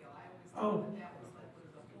holy scale? I Oh. always thought that was like where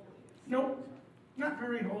the holiest. Nope. Not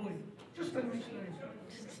very holy. Just a nice name.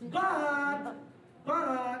 But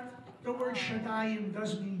the word Shaddai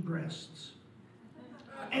does mean breasts.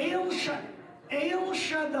 El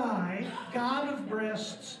Shaddai, God of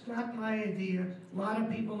breasts, not my idea. A lot of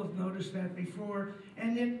people have noticed that before,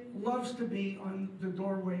 and it loves to be on the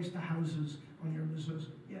doorways to houses on your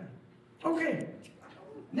mezuzah. Yeah. Okay.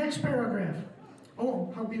 Next paragraph.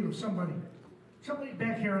 Oh, how beautiful. Somebody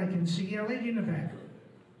back here I can see. Yeah, lady in the back.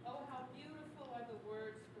 Oh, how beautiful are the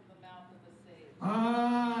words from the mouth of the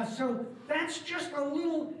sage. So that's just a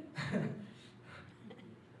little...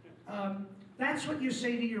 that's what you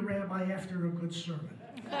say to your rabbi after a good sermon.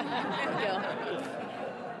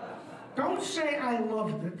 Don't say I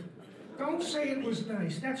loved it. Don't say it was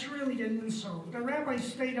nice. That's really an insult. The rabbi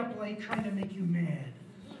stayed up late trying to make you mad.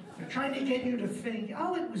 They're trying to get you to think,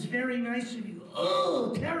 oh, it was very nice of you.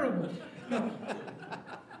 Oh, terrible. No.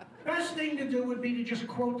 Best thing to do would be to just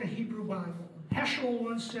quote the Hebrew Bible. Heschel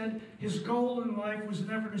once said his goal in life was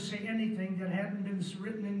never to say anything that hadn't been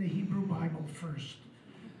written in the Hebrew Bible first.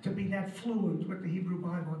 To be that fluent with the Hebrew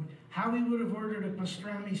Bible. How he would have ordered a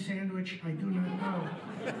pastrami sandwich, I do not know.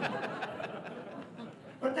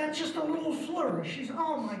 But that's just a little flourish. She's,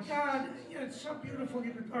 oh my God, yeah, it's so beautiful.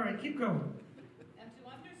 All right, keep going. And to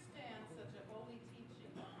understand such a holy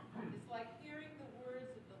teaching is like hearing the words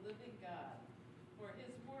of the living God. For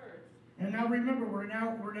his words. And now remember, we're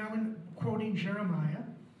now quoting Jeremiah.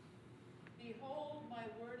 Behold, my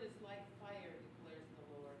word is like fire, declares the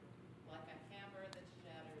Lord, like a hammer that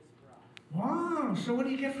shatters rock. Wow, so what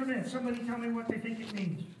do you get from that? Somebody tell me what they think it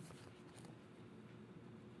means.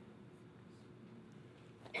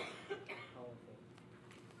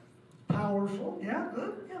 Powerful, yeah,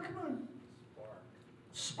 good, yeah, come on.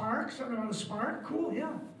 Spark, something about a spark, cool,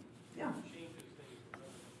 yeah.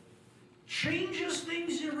 Changes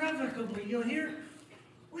things irrevocably. You'll hear,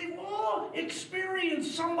 we've all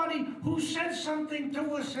experienced somebody who said something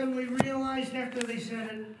to us and we realized after they said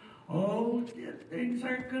it, oh, things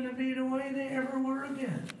aren't going to be the way they ever were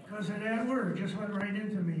again. Because of that word just went right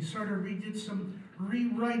into me. Sort of redid some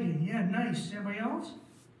rewriting. Yeah, nice. Anybody else?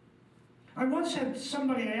 I once had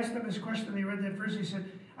somebody, I asked them this question, they read that verse, they said,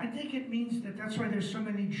 I think it means that's why there's so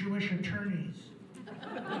many Jewish attorneys.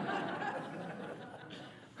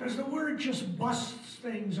 Because the word just busts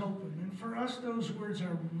things open. And for us, those words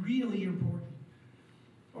are really important.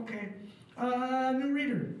 Okay. New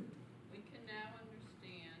reader. We can now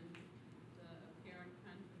understand the apparent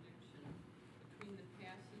contradiction between the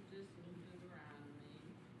passages in Deuteronomy.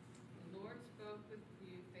 The Lord spoke with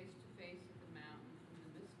you face to face at the mountain from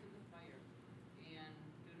the midst of the fire, and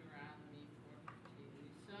Deuteronomy 4:15. You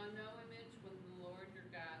saw no image when the Lord your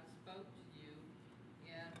God spoke to you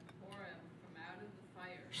at Horeb from out of the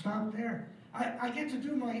fire. Stop there. I get to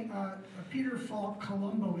do my Peter Falk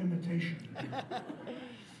Columbo imitation.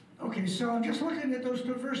 Okay, so I'm just looking at those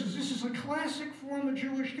two verses. This is a classic form of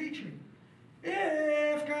Jewish teaching.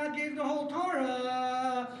 If God gave the whole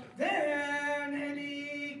Torah, then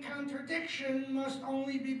any contradiction must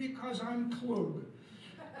only be because I'm klug,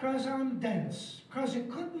 because I'm dense, because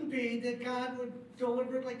it couldn't be that God would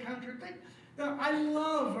deliberately contradict. Now,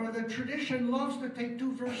 the tradition loves to take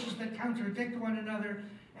two verses that contradict one another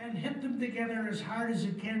and hit them together as hard as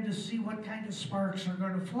it can to see what kind of sparks are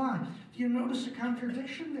going to fly. Do you notice a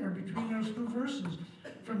contradiction there between those two verses?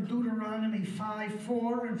 From Deuteronomy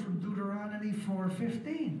 5:4 and from Deuteronomy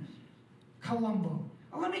 4:15. Columbo.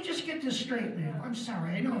 Well, let me just get this straight now. I'm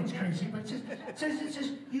sorry, I know it's crazy, but it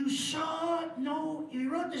says, you saw no,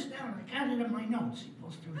 you wrote this down, I got it in my notes.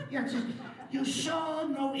 Yeah, it says, you saw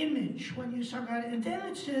no image when you saw God. And then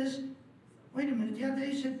it says, wait a minute, the other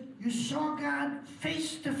day it said, you saw God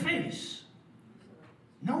face to face.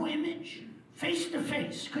 No image, face to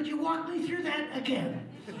face. Could you walk me through that again?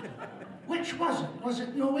 Which was it? Was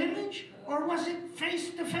it no image or was it face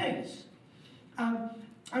to face?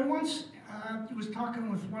 I once was talking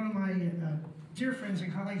with one of my dear friends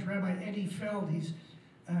and colleagues, Rabbi Eddie Feld. He's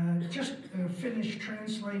just finished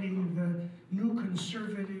translating the New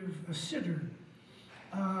Conservative Siddur.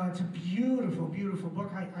 It's a beautiful, beautiful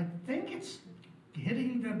book. I think it's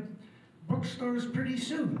hitting the bookstores pretty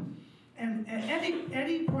soon. And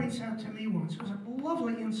Eddie points out to me once, it was a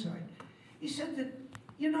lovely insight. He said that,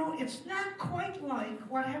 it's not quite like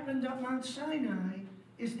what happened at Mount Sinai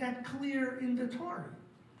is that clear in the Torah.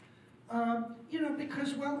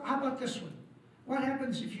 Because, well, how about this one? What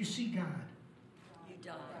happens if you see God? You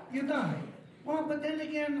die. You die. Well, but then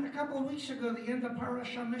again, a couple of weeks ago, the end of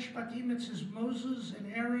Parashat Mishpatim, it says Moses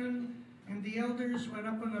and Aaron and the elders went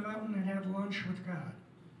up on the mountain and had lunch with God.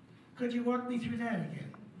 Could you walk me through that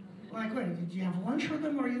again? Like, wait, did you have lunch with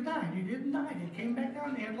them or you died? You didn't die. They came back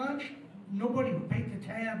down, they had lunch. Nobody paid the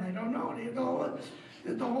tab, I don't know. They did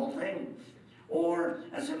the whole thing. Or,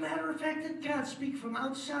 as a matter of fact, did God speak from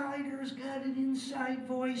outside or is God an inside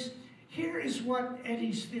voice? Here is what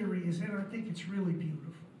Eddie's theory is, and I think it's really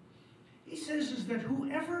beautiful. He says is that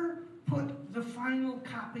whoever put the final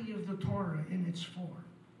copy of the Torah in its form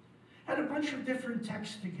had a bunch of different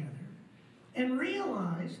texts together and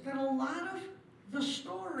realized that a lot of the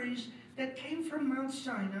stories that came from Mount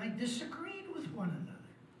Sinai disagreed with one another.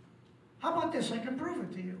 How about this? I can prove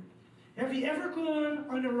it to you. Have you ever gone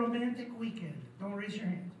on a romantic weekend? Don't raise your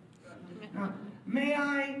hand. Now, may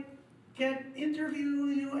I interview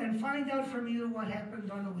you and find out from you what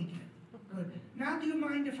happened on the weekend? Good. Now, do you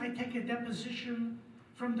mind if I take a deposition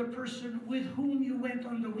from the person with whom you went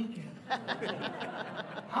on the weekend?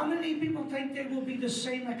 How many people think they will be the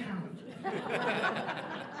same account?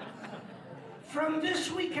 From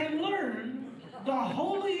this we can learn the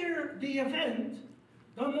holier the event,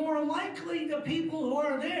 the more likely the people who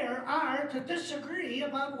are there are to disagree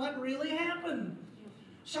about what really happened.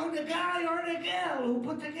 So the guy or the gal who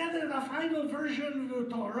put together the final version of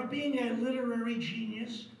the Torah, being a literary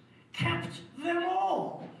genius, kept them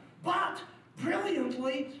all, but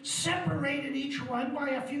brilliantly separated each one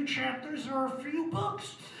by a few chapters or a few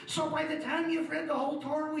books. So by the time you've read the whole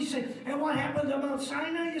Torah, we say, and what happened to Mount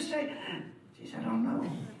Sinai? You say, geez, I don't know.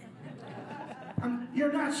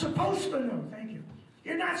 You're not supposed to know. Thank you.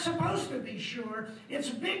 You're not supposed to be sure. It's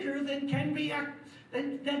bigger than can be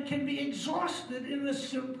exhausted in a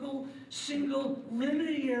single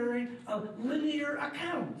linear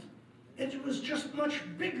account. It was just much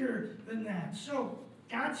bigger than that. So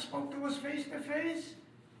God spoke to us face to face,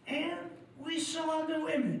 and we saw no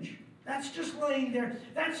image. That's just laying there.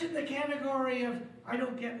 That's in the category of, I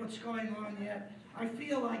don't get what's going on yet. I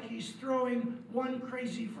feel like he's throwing one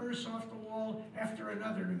crazy verse off the wall after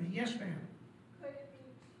another to me. Yes, ma'am? Could it be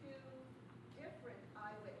two different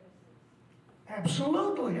eyewitnesses?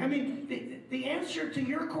 Absolutely. I mean, the answer to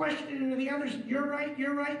your question and to the others, you're right,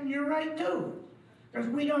 and you're right too. Because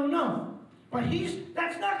we don't know. But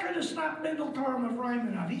that's not going to stop Mendel-Thurm of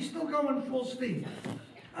Raimanov. He's still going full speed.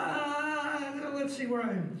 Let's see where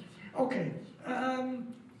I am. Okay.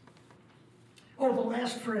 The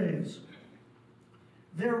last phrase.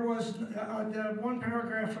 There was, the one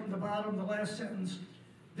paragraph from the bottom, the last sentence,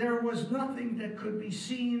 there was nothing that could be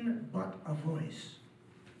seen but a voice,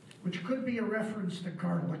 which could be a reference to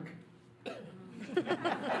garlic.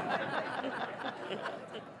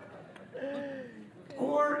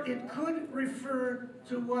 Or it could refer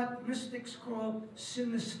to what mystics call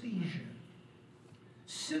synesthesia.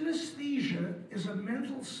 Synesthesia is a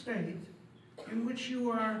mental state in which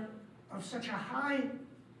you are of such a high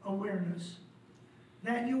awareness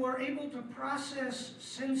that you are able to process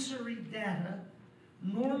sensory data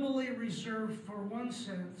normally reserved for one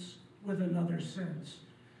sense with another sense.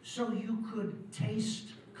 So you could taste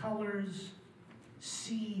colors,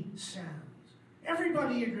 see sounds.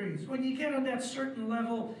 Everybody agrees. When you get on that certain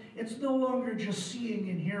level, it's no longer just seeing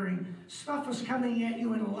and hearing. Stuff is coming at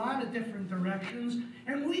you in a lot of different directions,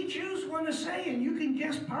 and we Jews want to say, and you can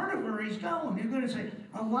guess part of where he's going. You're going to say,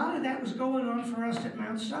 a lot of that was going on for us at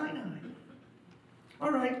Mount Sinai. All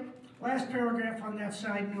right, Last paragraph on that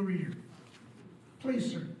side, new reader.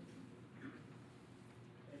 Please, sir.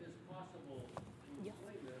 It is possible to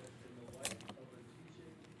explain this in the light of the teaching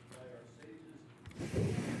by our sages,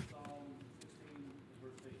 Psalm 16,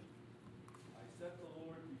 verse 8. I set the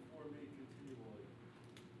Lord before me continually.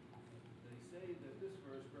 They say that this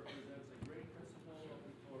verse represents a great principle of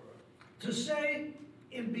the Torah. To say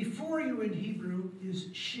in before you in Hebrew is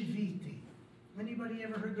shiviti. Anybody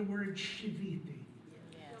ever heard the word shiviti?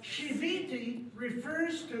 Shiviti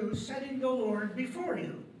refers to setting the Lord before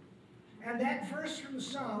you. And that verse from the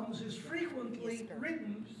Psalms is frequently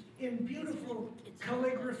written in beautiful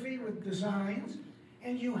calligraphy with designs,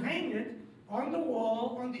 and you hang it on the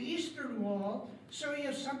wall, on the eastern wall, so you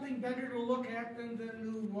have something better to look at than the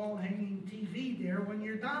new wall-hanging TV there when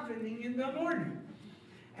you're davening in the morning.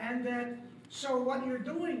 And that, so what you're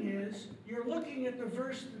doing is, you're looking at the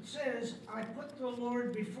verse that says, I put the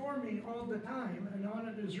Lord before me all the time, and on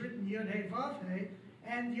it is written Yud-Heh Vav-Heh,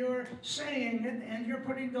 and you're saying it, and you're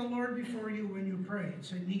putting the Lord before you when you pray.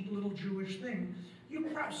 It's a neat little Jewish thing.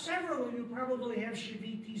 Several of you probably have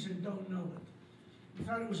Shavitis and don't know it. You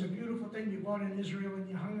thought it was a beautiful thing you bought in Israel and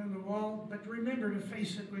you hung on the wall, but remember to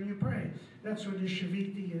face it when you pray. That's what a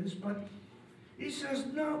Shaviti is. But he says,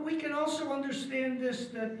 no, we can also understand this,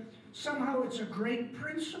 that somehow it's a great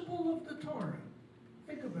principle of the Torah.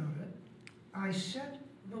 Think about it. I set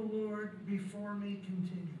the Lord before me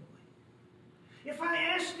continually. If I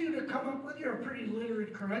asked you to come up with, you're a pretty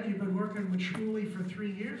literate crowd, you've been working with Shmuley for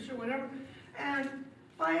 3 years or whatever, and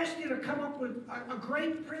if I asked you to come up with a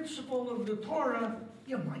great principle of the Torah,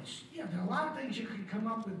 you might, there are a lot of things you could come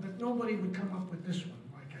up with, but nobody would come up with this one.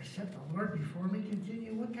 Like I set the Lord before me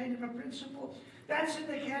continue. What kind of a principle? That's in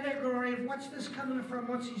the category of what's this coming from,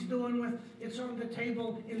 what's he's doing with, it's on the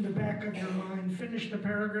table in the back of your mind. Finish the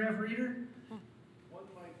paragraph, reader. One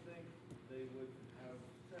might think they would have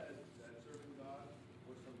said that serving God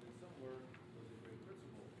or something similar was a great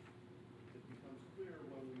principle. It becomes clear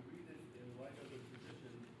when we read it in light of the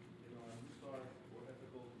tradition in our Musar or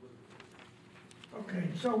ethical literature.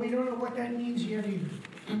 Okay, so we don't know what that means yet either.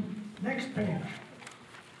 Next page.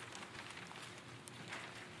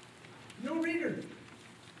 New reader.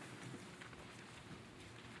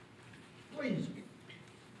 Please.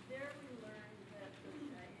 There we learned that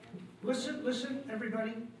the Listen,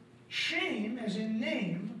 everybody. Shame, as in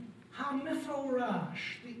name,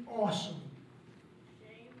 Hamiforash, the awesome.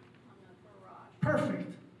 Shem Hamaparash,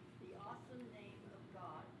 Perfect. the awesome name of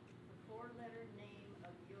God, the four-letter name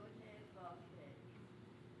of Yod-Heh Vav-Heh,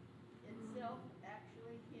 itself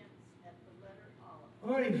actually hints at the letter Aleph.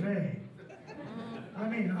 Oy vey. I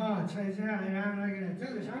mean, it says, yeah, I'm not going to do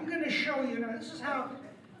this. I'm going to show you. Now, this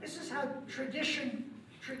is how tradition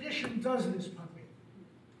does this, puppy.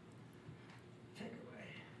 Take away.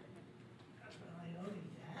 That's what I don't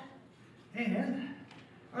need that. And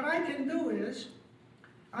what I can do is,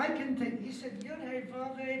 I can take, he said, Yud-Heh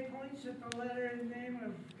Vav-Heh points at the letter in the name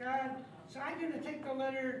of God. So I'm going to take the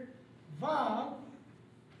letter Vav,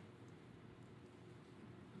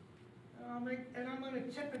 and I'm going to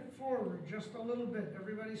tip it forward just a little bit.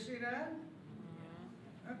 Everybody see that?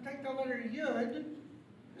 I'll take the letter Yud.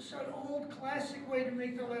 This is an old classic way to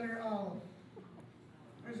make the letter Aleph.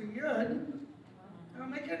 There's a Yud. I'll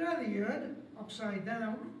make another Yud upside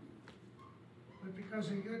down. But because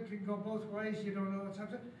a Yud can go both ways, you don't know what's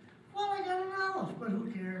upside down. Well, I got an Aleph, but who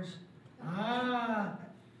cares? Now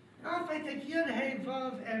if I take Yud, Hey,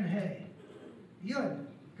 Vav, and Hey. Yud.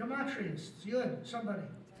 Gematrians. Yud. Somebody.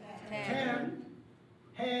 10.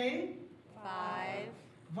 Hey. 5.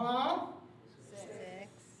 Vav. 6.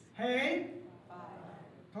 Hey. 5.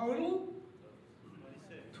 Total?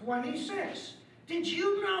 26. Did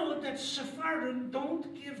you know that Sephardim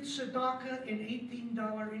don't give tzedakah in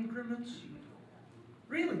 $18 increments?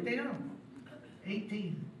 Really, they don't.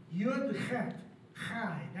 18. Yud, Chet,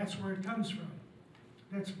 Chai. That's where it comes from.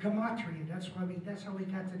 That's gematria. That's how we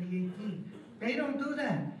got to the 18. They don't do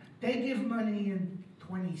that. They give money in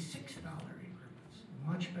 $26 increments.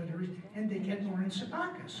 Much better, and they get more in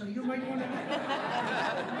tzedakah. So you might want to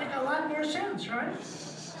make a lot more sense, right?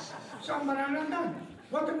 So, but I'm not done.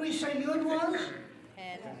 What did we say Yud was?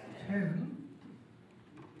 10.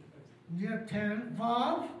 Yeah, 10.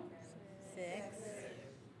 Vav? 6.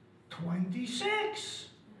 26.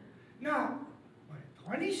 Now,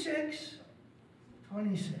 26.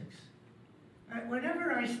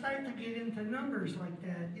 Whenever I start to get into numbers like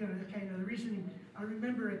that, the kind of the reasoning, I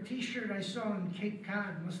remember a t-shirt I saw in Cape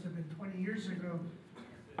Cod, must have been 20 years ago.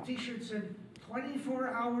 The t-shirt said, 24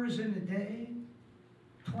 hours in a day,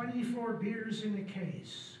 24 beers in a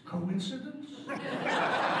case. Coincidence?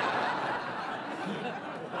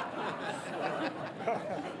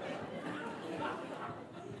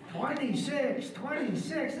 26.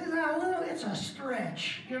 This is a little, it's a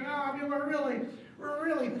stretch. You know, I mean, we're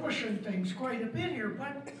really pushing things quite a bit here,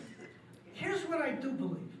 but here's what I do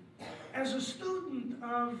believe. As a student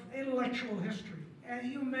of intellectual history,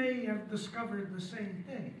 and you may have discovered the same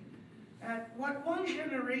thing, what one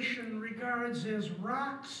generation regards as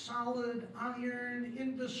rock solid, iron,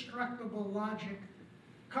 indestructible logic,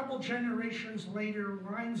 a couple generations later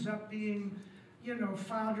winds up being, you know,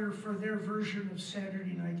 fodder for their version of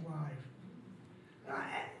Saturday Night Live.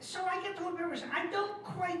 So I get to a point where I don't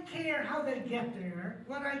quite care how they get there.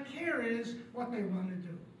 What I care is what they want to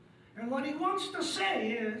do. And what he wants to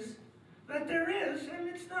say is that there is, and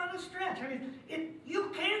it's not a stretch. I mean, you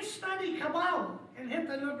can't study Kabbalah and hit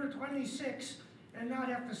the number 26 and not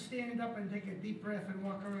have to stand up and take a deep breath and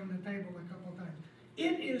walk around the table a couple times.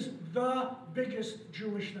 It is the biggest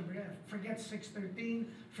Jewish number. Yeah, forget 613,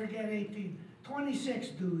 forget 18. 26,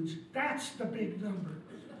 dudes, that's the big number.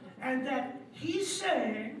 And that he's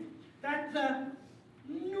saying that the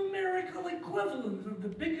numerical equivalent of the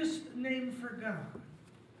biggest name for God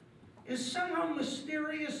is somehow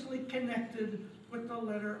mysteriously connected with the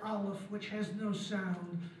letter Aleph, which has no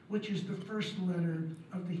sound, which is the first letter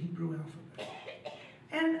of the Hebrew alphabet.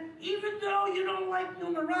 And even though you don't like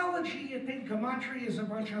numerology, you think gematria is a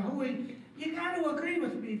bunch of hooey, you got to agree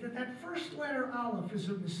with me that that first letter Aleph is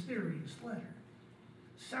a mysterious letter.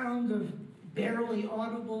 Sound of barely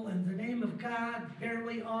audible, and the name of God,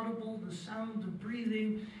 barely audible, the sound of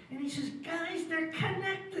breathing. And he says, guys, they're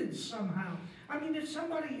connected somehow. I mean, if a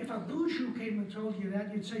Buju came and told you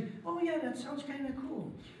that, you'd say, oh yeah, that sounds kind of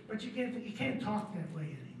cool. But you can't talk that way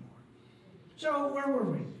anymore. So where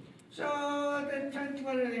were we? So the 10th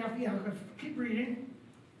letter of the alphabet, keep reading.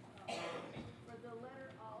 For the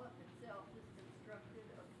letter Aleph itself is constructed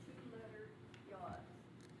of two-letter yod,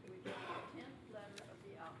 which is the 10th letter of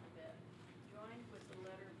the alphabet, joined with the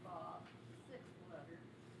letter Vav, the 6th letter,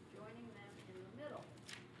 joining them in the middle.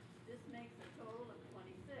 This makes a total of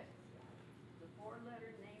 26. The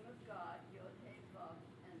four-letter name of God, Yod, He, Vav,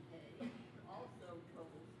 and He, also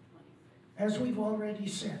totals 26. As we've already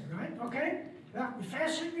said, right? Okay? Now,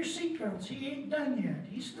 fasten your seatbelts. He ain't done yet.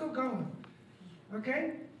 He's still going.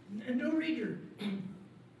 Okay? A new reader. This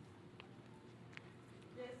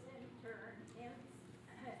in turn hints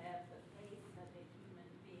at the face of a human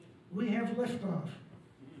being. We have liftoff.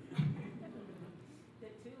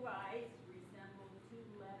 The two eyes resemble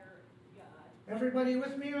two-letter yod. Everybody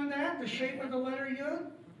with me on that? The shape of the letter Yud?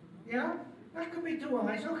 Yeah? That could be two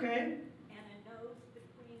eyes, okay. And a nose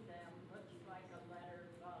between them looks like a letter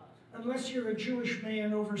Vav. Unless you're a Jewish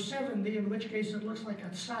man over 70, in which case it looks like a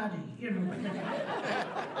tzadi, you know. In other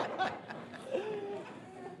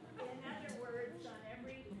words, on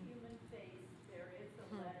every human face there is a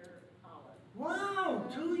letter Aleph. Wow,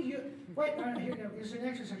 wait, here, here's an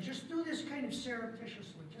exercise. Just do this kind of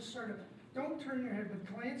surreptitiously. Just sort of, don't turn your head, but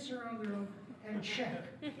glance around the room and check.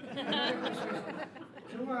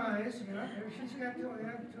 Two eyes, yeah, she's got two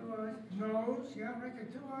eyes. Nose, yeah, right there,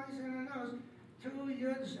 2 eyes and a nose. 2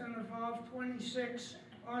 Yuds and a Vav, 26.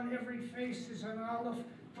 On every face is an Aleph.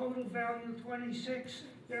 Total value 26.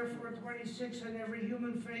 Therefore, 26 on every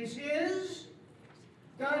human face is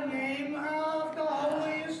the name of the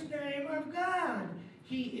holiest name of God.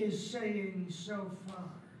 He is saying so far.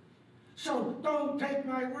 So don't take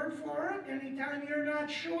my word for it. Anytime you're not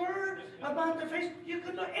sure about the face, you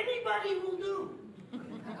can look. Anybody will do.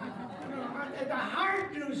 The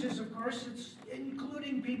hard news is, of course, it's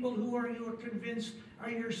including people who you are convinced are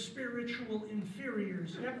your spiritual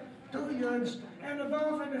inferiors. Yep. 2 Yuds and a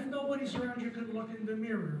Vav, and if nobody's around, you can look in the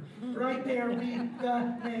mirror. Right there, read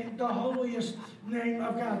the holiest name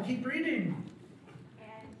of God. Keep reading.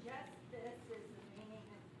 And just this is the meaning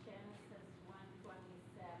of Genesis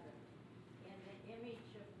 1:27. In the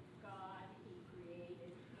image of God, He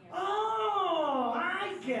created him. Oh,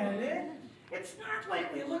 I get it. It's not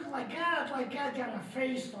like we look like God got a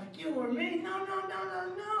face like you or me. No.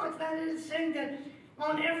 It's not. It's saying that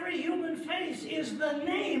on every human face is the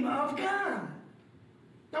name of God.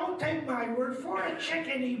 Don't take my word for it. Check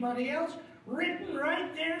anybody else. Written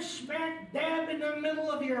right there, smack dab in the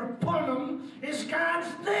middle of your punum, is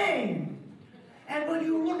God's name. And when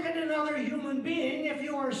you look at another human being, if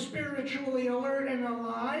you are spiritually alert and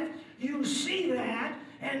alive, you see that,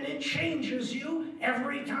 and it changes you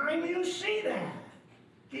every time you see that.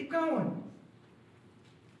 Keep going.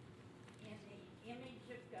 In the image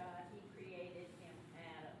of God, He created him,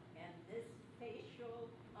 Adam. And this facial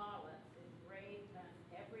Aleph engraved on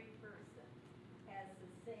every person has the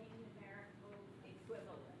same numerical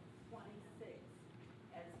equivalent, 26,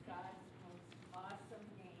 as God's most awesome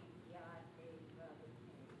name, Yod, He, Vav, He.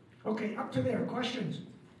 Okay, up to there. Questions?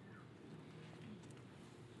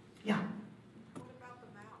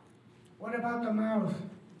 about the mouth?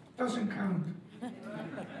 Doesn't count.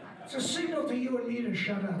 It's a signal to you and me to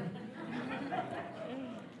shut up.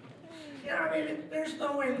 You know, I mean, there's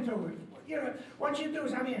no end to it. You know, what you do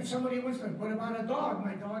is, I mean, if somebody wants to, what about a dog?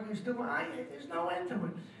 My dog is doing, there's no end to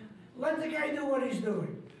it. Let the guy do what he's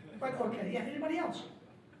doing. But, okay, yeah, anybody else?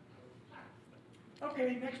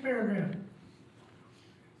 Okay, next paragraph.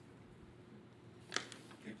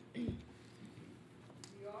 We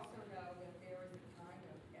also know that there is a kind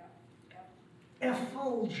of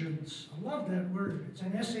Effulgence. I love that word. It's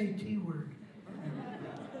an SAT word.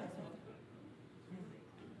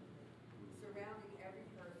 surrounding every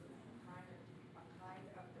person, a kind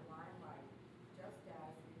of divine light, just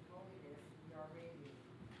as in holiness we are radiant.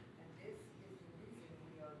 And this is the reason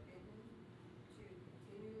we are bidden to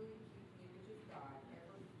continually keep the image of God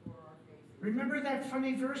ever before our faces. Remember that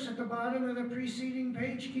funny verse at the bottom of the preceding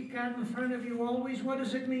page? Keep God in front of you always. What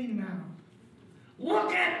does it mean now?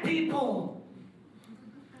 Look at people!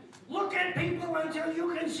 Look at people until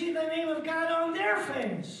you can see the name of God on their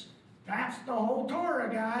face. That's the whole Torah,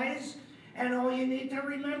 guys. And all you need to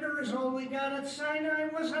remember is all we got at Sinai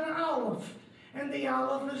was an aleph. And the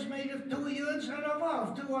aleph is made of 2 yuds and a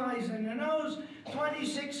vav, 2 eyes and a nose,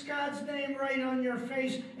 26 God's name right on your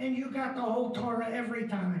face, and you got the whole Torah every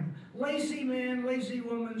time. Lazy man, lazy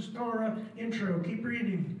woman's Torah intro. Keep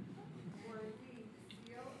reading. For indeed, the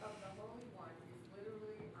seal of the Holy One is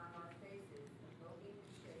literally on our faces, evoking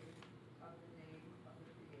the shape of the name of the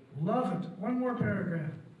Creator. Love it. One more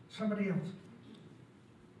paragraph. Somebody else.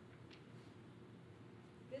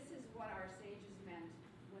 This is what our sages meant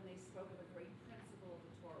when they spoke of a great principle of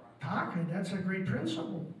the Torah. Taka, that's a great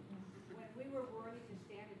principle. When we were worthy to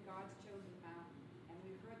stand at God's chosen mountain, and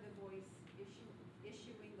we heard the voice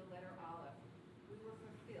issuing the letter Aleph, we were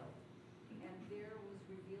fulfilled, and there was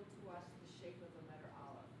revealed to us the shape of the letter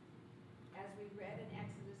Aleph. As we read in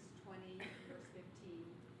Exodus 20, verse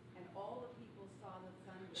 15, and all the people saw the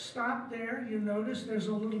thunder. Stop there. You notice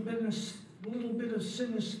there's a little bit of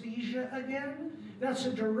synesthesia again. That's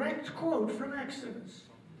a direct quote from Exodus.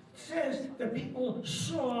 It says the people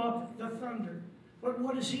saw the thunder. But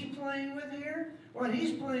what is he playing with here? What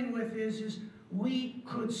he's playing with is we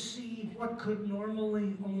could see what could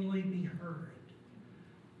normally only be heard.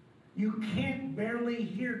 You can't barely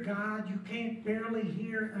hear God. You can't barely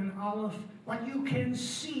hear an aleph, but you can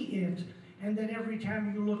see it. And then every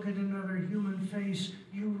time you look at another human face,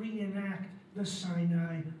 you reenact the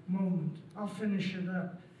Sinai moment. I'll finish it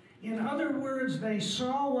up. In other words, they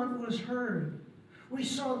saw what was heard. We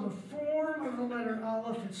saw the form of the letter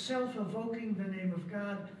Aleph itself evoking the name of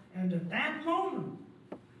God. And at that moment,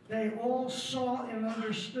 they all saw and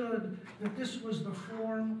understood that this was the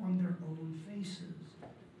form on their own faces.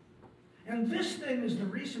 And this then is the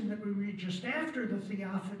reason that we read just after the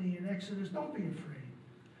theophany in Exodus, don't be afraid.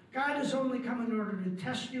 God has only come in order to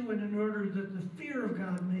test you and in order that the fear of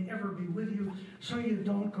God may ever be with you so you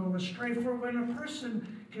don't go astray. For when a person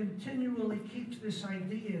continually keeps this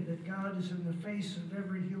idea that God is in the face of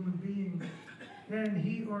every human being, then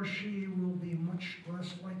he or she will be much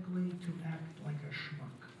less likely to act like a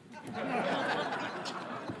schmuck.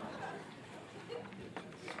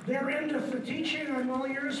 There endeth the teaching. I'm all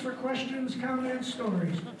ears for questions, comments,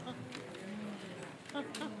 stories.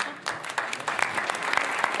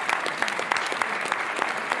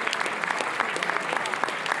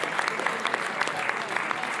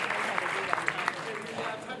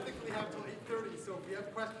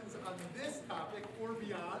 Questions on this topic or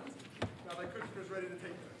beyond, Rabbi Kushner is ready to take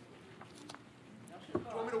them. Do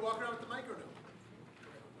you want me to walk around with the mic or no?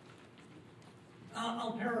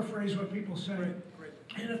 I'll paraphrase what people say. Great.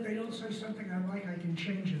 And if they don't say something I like, I can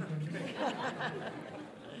change it.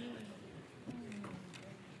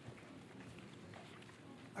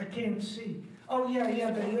 I can't see. Oh,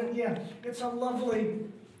 yeah. It's a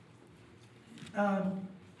lovely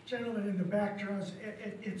gentleman in the back draws.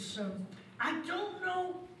 It's I don't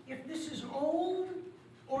know if this is old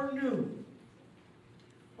or new,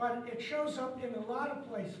 but it shows up in a lot of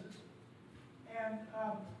places. And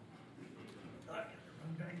I gotta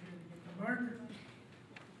run back here to get the marker.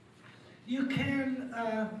 You can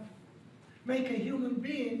make a human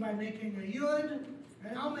being by making a yud,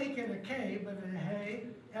 and I'll make it a K, but a hey,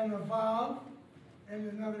 and a vav,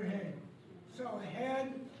 and another hey. So a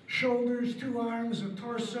head, shoulders, 2 arms, a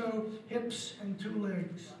torso, hips, and 2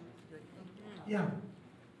 legs. Yeah.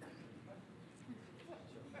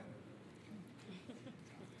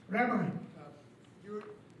 Rabbi.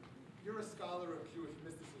 You're a scholar of Jewish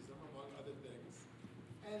mysticism, among other things,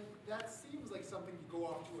 and that seems like something you go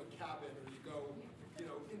off to a cabin or you go,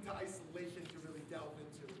 into isolation to really delve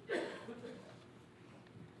into.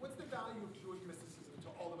 What's the value of Jewish mysticism to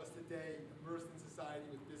all of us today immersed in society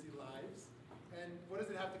with busy lives? And what does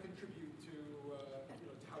it have to contribute to, to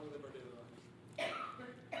how we live our daily lives?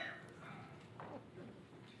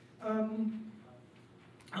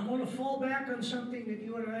 I'm going to fall back on something that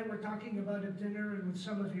you and I were talking about at dinner and with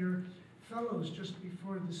some of your fellows just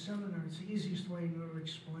before the seminar. It's the easiest way to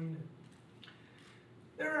explain it.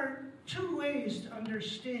 There are two ways to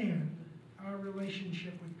understand our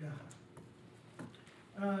relationship with God.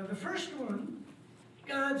 The first one,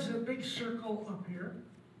 God's a big circle up here,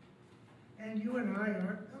 and you and I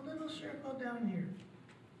are a little circle down here.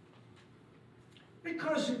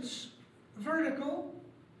 Because it's vertical,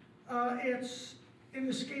 it's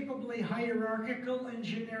inescapably hierarchical and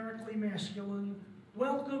generically masculine.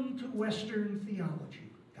 Welcome to Western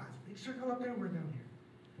theology. God's a big circle up there, we're down here.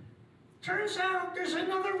 Turns out there's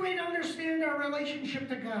another way to understand our relationship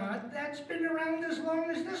to God that's been around as long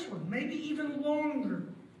as this one, maybe even longer.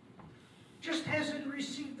 Just hasn't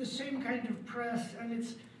received the same kind of press, and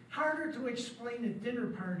it's harder to explain at dinner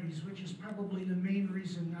parties, which is probably the main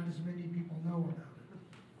reason not as many people know about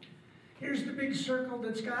it. Here's the big circle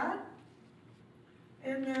that's God,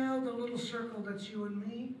 and now the little circle that's you and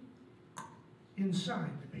me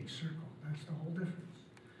inside the big circle. That's the whole difference.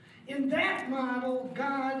 In that model,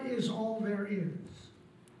 God is all there is.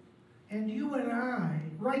 And you and I,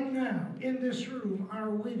 right now, in this room, are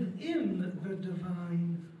within the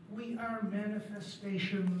divine. We are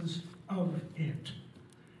manifestations of it.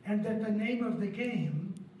 And that the name of the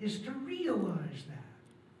game is to realize that.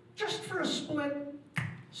 Just for a split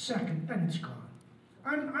second, then it's gone.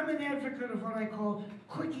 I'm an advocate of what I call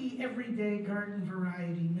quickie, everyday, garden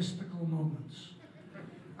variety mystical moments.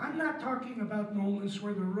 I'm not talking about moments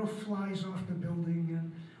where the roof flies off the building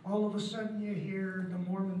and all of a sudden you hear the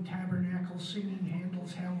Mormon tabernacle singing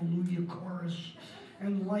Handel's Hallelujah chorus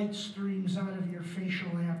and light streams out of your facial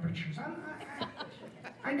apertures.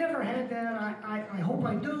 I never had that. I hope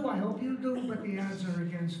I do. I hope you do, but the odds are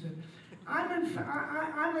against it. I'm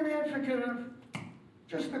an advocate of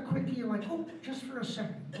just a quickie, like, oh, just for a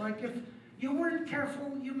second. Like if you weren't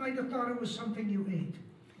careful, you might have thought it was something you ate.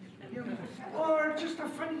 Or just a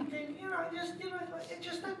funny thing,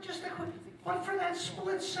 just a quick, but for that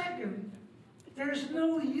split second, there's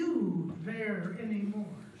no you there anymore.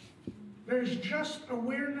 There's just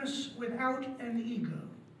awareness without an ego.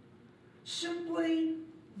 Simply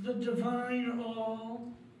the divine all,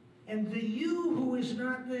 and the you who is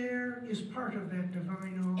not there is part of that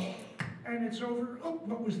divine all, and it's over, oh,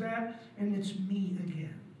 what was that? And it's me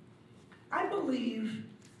again. I believe,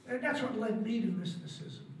 and that's what led me to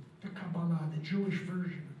mysticism. The Kabbalah, the Jewish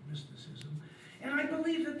version of mysticism. And I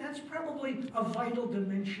believe that that's probably a vital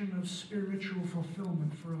dimension of spiritual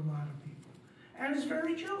fulfillment for a lot of people. And it's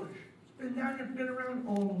very Jewish. It's been around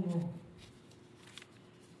all along.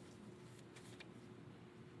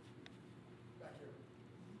 Back here.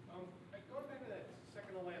 Going back to that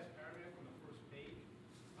second to last paragraph on the first page,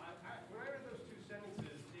 when I read those two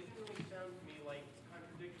sentences, they didn't really sound to me like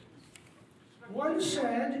contradictions. One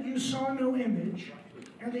said, you saw no image.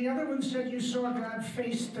 And the other one said you saw God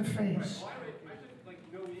face to face. Well, I took like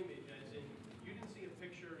no image, as in you didn't see a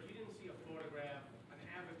picture, you didn't see a photograph, an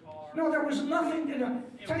avatar. No, there was nothing in a.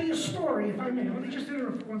 Tell you a story, if I may. Let me just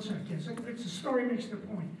interrupt for 1 second. Yes, it's a story makes the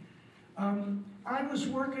point. I was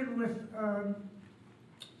working with.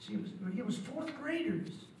 It was fourth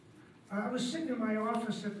graders. I was sitting in my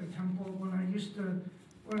office at the temple when I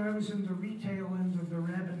was in the retail end of the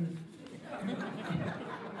rabbinate.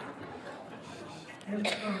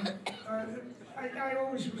 And I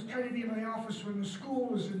always was trying to be in my office when the school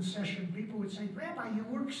was in session. People would say, Rabbi, you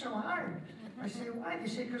work so hard. I say, why? They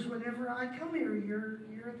say, because whenever I come here, you're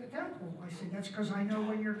at the temple. I say, that's because I know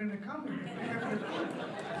when you're going to come here.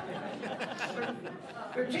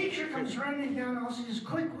 The teacher comes running down and says,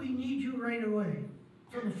 quick, we need you right away.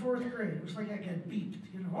 From the fourth grade. It was like I got beeped.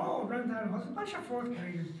 Run down. It was a bunch of fourth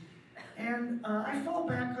graders. And I fall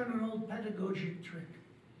back on an old pedagogic trick.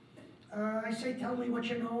 I say, tell me what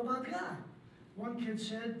you know about God. One kid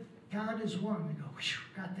said, God is one. I go,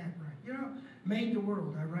 got that right. Made the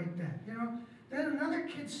world. I write that. Then another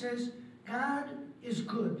kid says, God is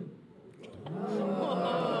good.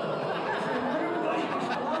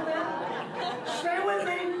 Stay with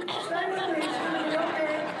me. It's going to be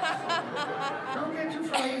okay. Don't get too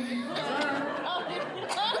frightened.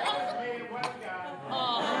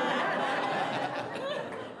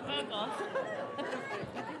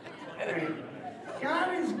 God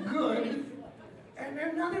is good, and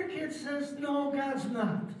another kid says, no, God's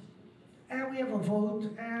not. And we have a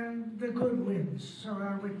vote, and the good wins. So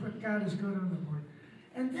we put God is good on the board.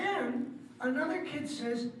 And then another kid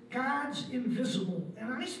says, God's invisible.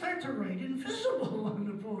 And I start to write invisible on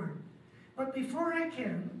the born. But before I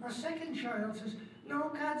can, a second child says,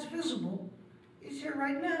 no, God's visible. He's here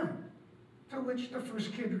right now. To which the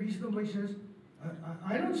first kid reasonably says,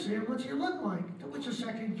 I don't see him. What's he look like? To which the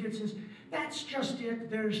second kid says, that's just it.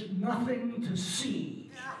 There's nothing to see.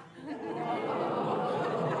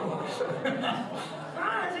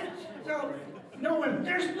 So, no one,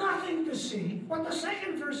 there's nothing to see. But the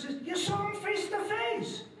second verse is, you saw him face to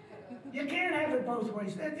face. You can't have it both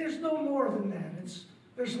ways. There's no more than that.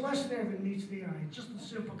 There's less there than meets the eye. It's just a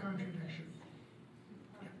simple contradiction.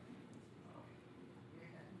 Yeah.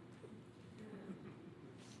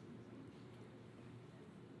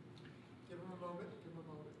 Give him a moment, give him a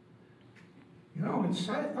moment. You know, it's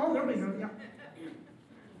sad. Oh, there we go. Yeah.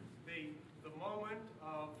 The moment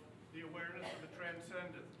of the awareness of the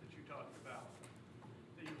transcendent that you talked about,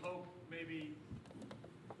 that you hope maybe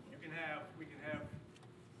we can have.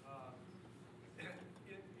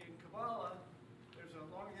 In Kabbalah, there's a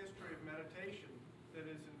long history of meditation that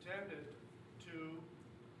is intended to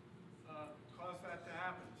cause that to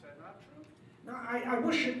happen. Is that not true? No, I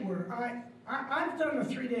wish it were. I've done a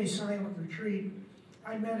 3-day silent retreat.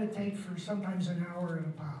 I meditate for sometimes an hour and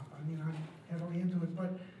a pop. I mean, I'm heavily into it.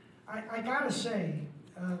 But I gotta say,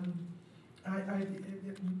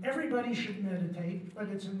 everybody should meditate, but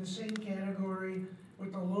it's in the same category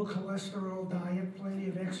with a low cholesterol diet, plenty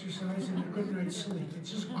of exercise, and a good night's sleep.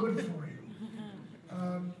 It's just good for you.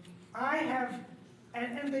 I have,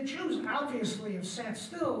 and the Jews obviously have sat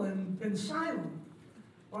still and been silent,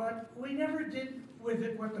 but we never did with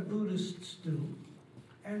it what the Buddhists do.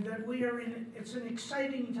 And that it's an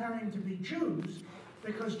exciting time to be Jews,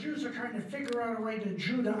 because Jews are trying to figure out a way to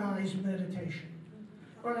Judaize meditation.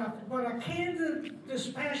 But a candid,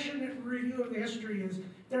 dispassionate review of the history is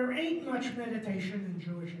there ain't much meditation in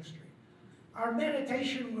Jewish history. Our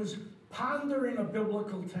meditation was pondering a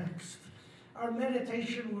biblical text. Our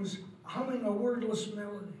meditation was humming a wordless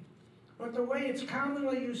melody. But the way it's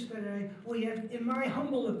commonly used today, we have, in my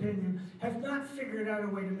humble opinion, have not figured out a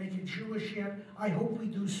way to make it Jewish yet. I hope we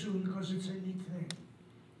do soon, because it's a neat thing.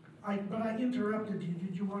 But I interrupted you.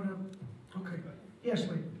 Did you want to? Okay. Yes,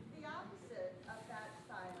 Lee. The opposite of that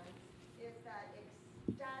silence is that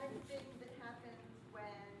ecstatic thing that happens when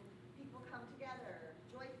people come together,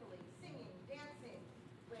 joyfully, singing, dancing,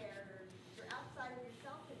 where you're outside of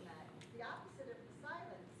yourself in that. It's the opposite of the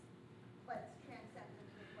silence, but it's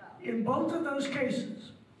transcendent as well. In both of those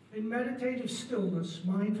cases, in meditative stillness,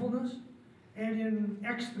 mindfulness, and in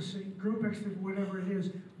ecstasy, group ecstasy, whatever it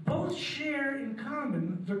is, both share in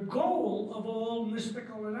common the goal of all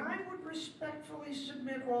mystical, and I would respectfully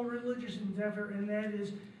submit all religious endeavor, and that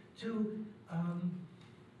is to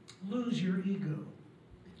lose your ego,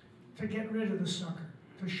 to get rid of the sucker,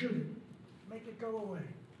 to shoot it, make it go away.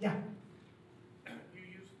 Yeah? You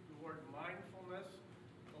use the word mindfulness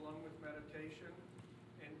along with meditation,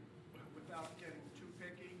 and without getting too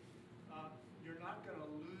picky, you're not going to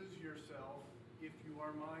lose yourself if you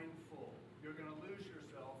are mindful. You're going to lose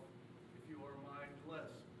yourself if you are mindless.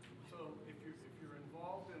 So if you're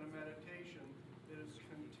involved in a meditation that is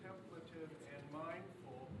contemplative and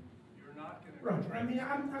mindful, you're not going to... Right. I mean,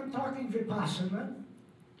 I'm talking vipassana,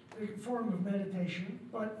 a form of meditation,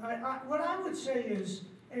 but what I would say is,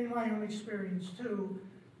 in my own experience too,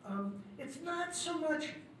 it's not so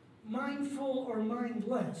much mindful or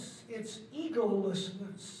mindless, it's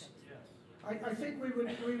egolessness. I think we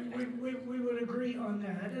would agree on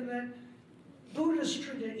that, and that Buddhist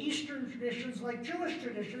Eastern traditions, like Jewish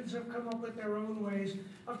traditions, have come up with their own ways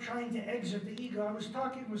of trying to exit the ego. I was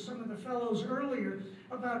talking with some of the fellows earlier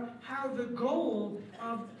about how the goal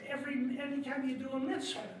of anytime you do a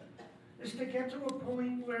mitzvah is to get to a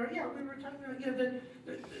point where, we were talking about,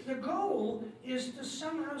 the goal is to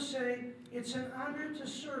somehow say, it's an honor to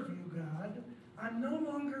serve you, God. I'm no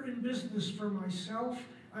longer in business for myself.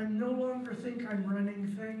 I no longer think I'm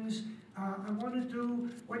running things. I want to do,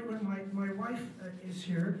 when my wife is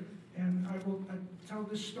here, and I will tell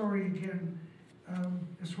this story again.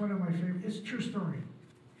 It's one of my favorite, it's a true story.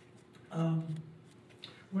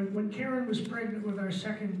 When Karen was pregnant with our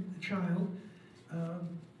second child,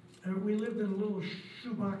 we lived in a little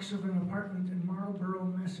shoebox of an apartment in Marlborough,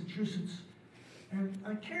 Massachusetts.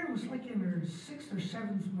 And Karen was like in her 6th or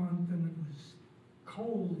 7th month, and it was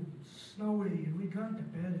cold and snowy, and we'd gone to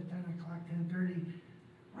bed at 10 o'clock, 10:30.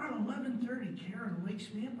 Around 11:30, Karen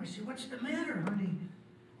wakes me up. I say, "What's the matter, honey?"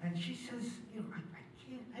 And she says,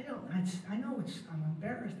 I know I'm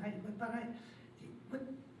embarrassed, but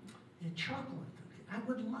the chocolate, I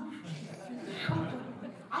would love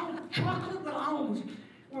chocolate with almonds.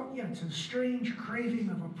 Well, it's a strange craving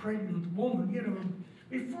of a pregnant woman,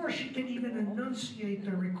 Before she can even enunciate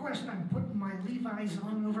the request, I'm putting my Levi's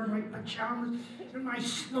on over my pajamas and my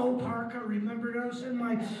snow parka, remember those? And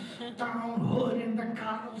my down hood and the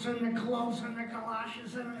goggles and the gloves and the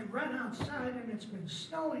galoshes. And I run outside and it's been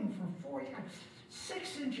snowing for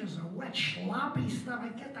 6 inches of wet, sloppy stuff. I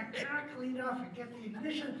get the car cleaned off, I get the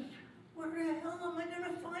ignition. Where the hell am I going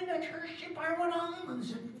to find a Hershey bar with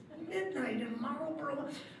almonds at midnight in Marlboro?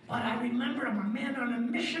 But I remember I'm a man on a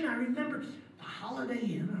mission. I remember the Holiday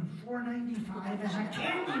Inn on 495 as a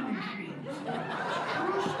candy machine.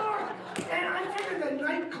 True story. And I figure the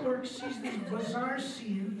night clerk sees this bizarre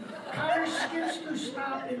scene. Car skids to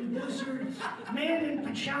stop in blizzard. Man in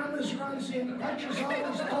pajamas runs in, punches all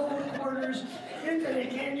his gold quarters into the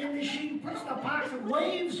candy machine, puts the box,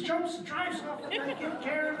 waves, jumps, drives off with that gift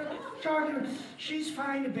caravan. Jogging. She's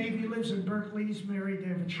fine. The baby lives in Berkeley. He's married. They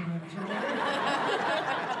have a child.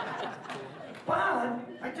 But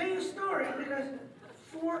I tell you a story because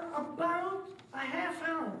for about a half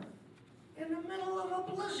hour, in the middle of a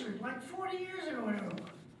blizzard, like 40 years ago, whatever it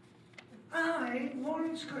was, I,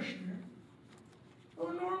 Lawrence Kushner,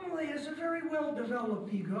 who normally has a very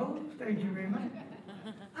well-developed ego, thank you very much,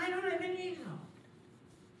 I don't have an ego.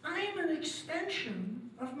 I am an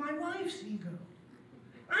extension of my wife's ego.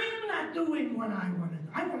 I am not doing what I want to do.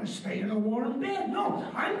 I want to stay in a warm bed. No,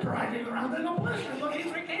 I'm driving around in a blizzard looking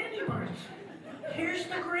for candy bars. Here's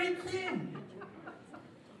the great thing.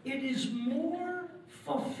 It is more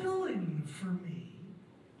fulfilling for me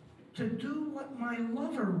to do what my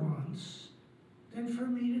lover wants than for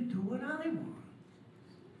me to do what I want.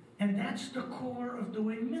 And that's the core of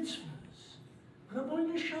doing mitzvahs.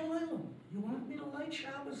 Rabbeinu Shalom, you want me to light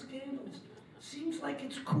Shabbos candles? Seems like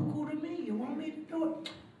it's cuckoo to me. You want me to do it?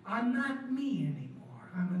 I'm not me anymore.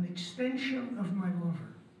 I'm an extension of my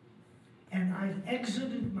lover. And I've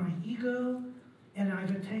exited my ego, and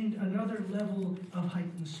I've attained another level of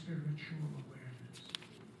heightened spiritual awareness.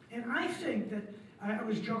 And I think that, I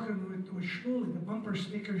was joking with Shmuley, the bumper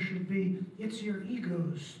sticker should be, it's your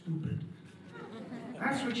ego, stupid.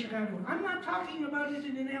 That's what you gotta do. I'm not talking about it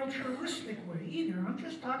in an altruistic way either. I'm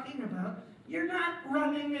just talking about you're not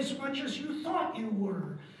running as much as you thought you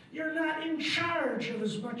were. You're not in charge of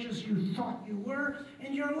as much as you thought you were,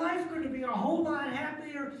 and your life going to be a whole lot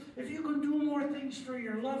happier if you can do more things for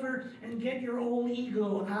your lover and get your old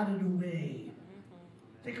ego out of the way.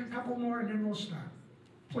 Take a couple more and then we'll stop.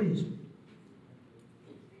 Please.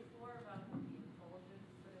 Before about the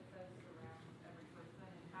indulgence that it says surrounds every person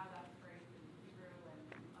and how that's phrased in Hebrew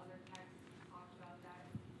and other texts talk about that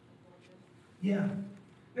indulgence. Yeah.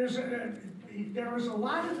 There was a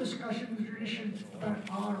lot of discussion in the tradition about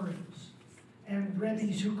auras and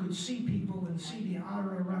rebbes who could see people and see the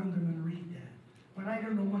aura around them and read that. But I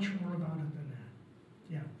don't know much more about it than that.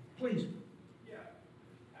 Yeah, please. Yeah,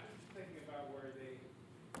 I was thinking about where they,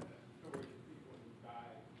 stories of people who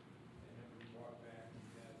died and have been brought back from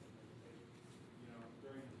death.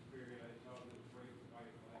 During this period I saw this great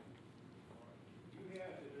white light.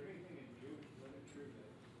 Is there anything in Jewish literature that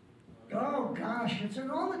Oh gosh, it's in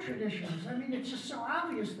all the traditions. I mean, it's just so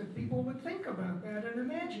obvious that people would think about that and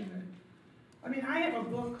imagine it. I mean, I have a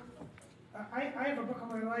book. I have a book in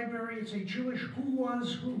my library. It's a Jewish Who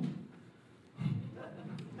Was Who.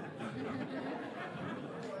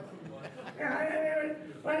 Yeah,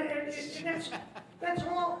 that's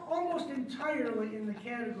all almost entirely in the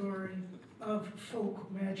category of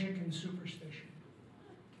folk magic and superstition.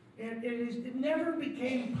 And it never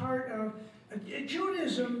became part of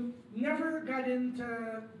Judaism. Never got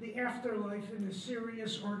into the afterlife in a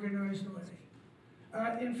serious, organized way.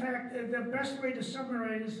 In fact, the best way to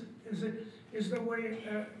summarize is the way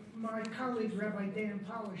my colleague Rabbi Dan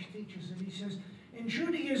Polish teaches it. He says, in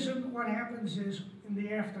Judaism, what happens is, in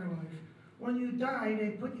the afterlife, when you die,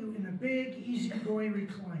 they put you in a big, easy-going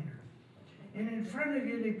recliner. And in front of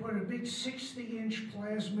you, they put a big 60-inch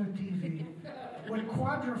plasma TV with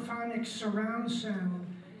quadraphonic surround sound,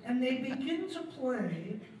 and they begin to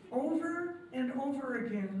play over and over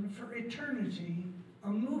again for eternity a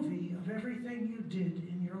movie of everything you did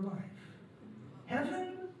in your life.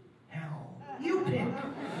 Heaven, hell, you pick.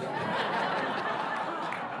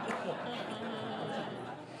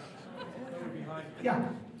 Yeah.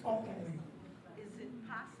 Is it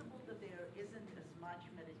possible that there isn't as much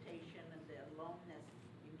meditation and the aloneness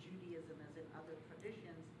in Judaism as in other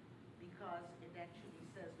traditions because it actually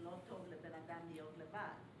says lo tov leben adam liot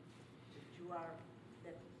levad,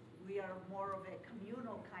 that we are more of a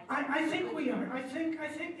communal kind of I think we are. I think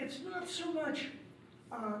it's not so much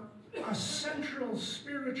a central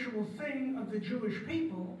spiritual thing of the Jewish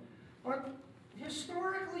people, but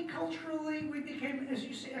historically, culturally, we became, as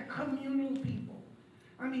you say, a communal people.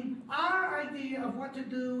 I mean, our idea of what to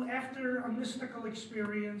do after a mystical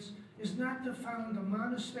experience is not to found a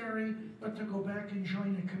monastery, but to go back and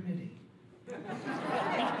join a committee.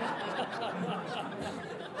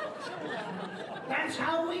 That's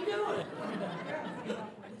how we do it.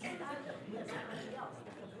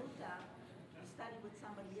 Study with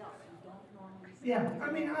somebody else. You don't normally. Yeah,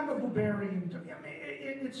 I mean, I'm a Bubarian. I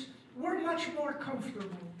mean, we're much more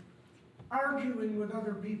comfortable arguing with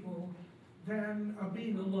other people than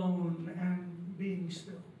being alone and being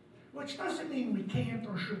still. Which doesn't mean we can't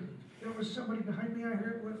or shouldn't. There was somebody behind me I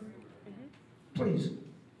heard with. Please.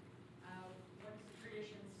 What does the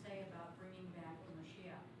tradition say about bringing back the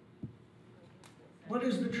Mashiach? What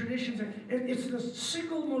is the tradition say? It's the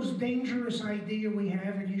single most dangerous idea we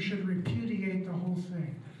have, and you should repudiate the whole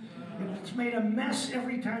thing. It's made a mess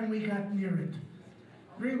every time we got near it.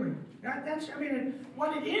 Really.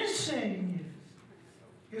 What it is saying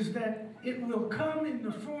is that it will come in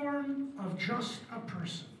the form of just a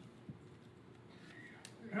person.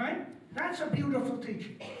 Right? That's a beautiful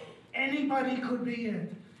teaching. Anybody could be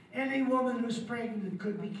it. Any woman who's pregnant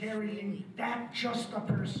could be carrying that just a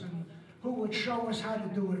person who would show us how to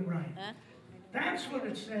do it right. That's what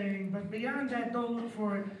it's saying, but beyond that, don't look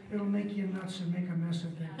for it. It'll make you nuts and make a mess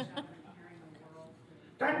of things.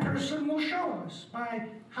 That person will show us by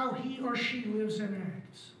how he or she lives and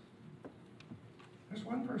acts. That's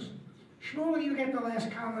one person. Shmuel, you get the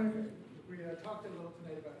last comment. We talked a little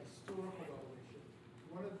tonight about historical revelation.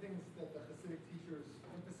 One of the things that the Hasidic teachers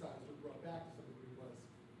emphasized or brought back to some degree was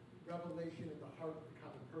revelation in the heart of the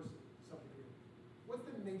common person to some degree. What's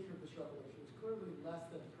the nature of this revelation? It's clearly less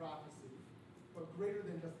than prophecy, but greater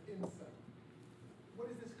than just insight.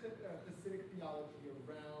 What is this Hasidic theology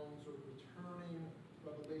around sort of returning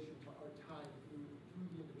revelation to our time through the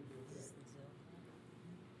individual today?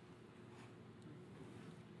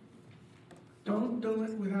 Don't do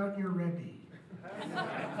it without your Rebbe.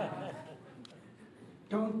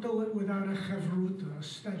 Don't do it without a chavruta, a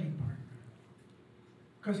study partner.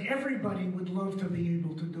 Because everybody would love to be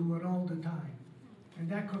able to do it all the time. And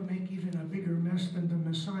that could make even a bigger mess than the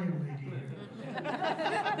Messiah lady here.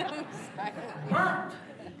 But,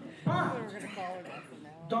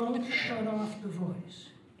 don't shut off the voice.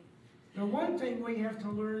 The one thing we have to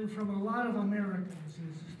learn from a lot of Americans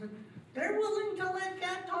is that they're willing to let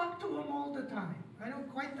God talk to them all the time. I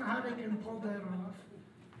don't quite know how they can pull that off.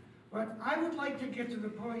 But I would like to get to the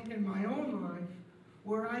point in my own life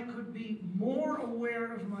where I could be more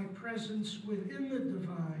aware of my presence within the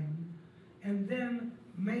divine and then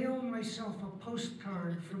mail myself a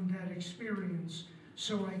postcard from that experience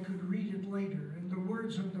so I could read it later. And the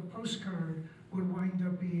words on the postcard would wind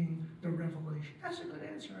up being the revelation. That's a good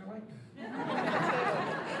answer. I like that.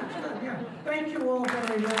 That's good, yeah. Thank you all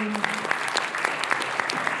very, very much.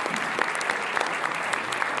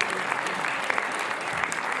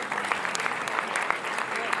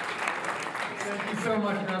 Thank you so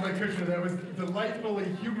much, Rabbi Kushner. That was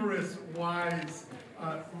delightfully humorous, wise,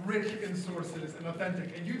 rich in sources, and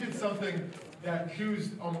authentic. And you did something that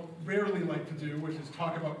Jews rarely like to do, which is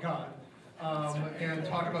talk about God and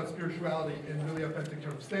talk about spirituality in really authentic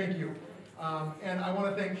terms. Thank you. And I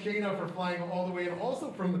want to thank Shana for flying all the way and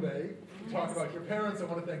also from the Bay to talk about your parents. I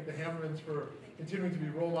want to thank the Hammermans for continuing to be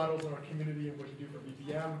role models in our community and what you do for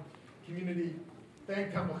BBM community.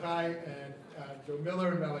 Thank Temple Chai and Joe Miller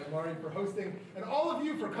and Valerie Mari for hosting, and all of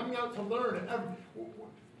you for coming out to learn.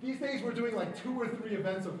 These days we're doing like 2 or 3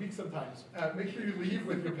 events a week sometimes. Make sure you leave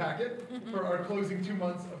with your packet for our closing 2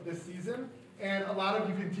 months of this season. And a lot of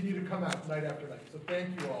you continue to come out night after night. So thank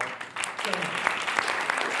you all so much.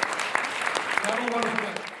 Have a wonderful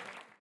night.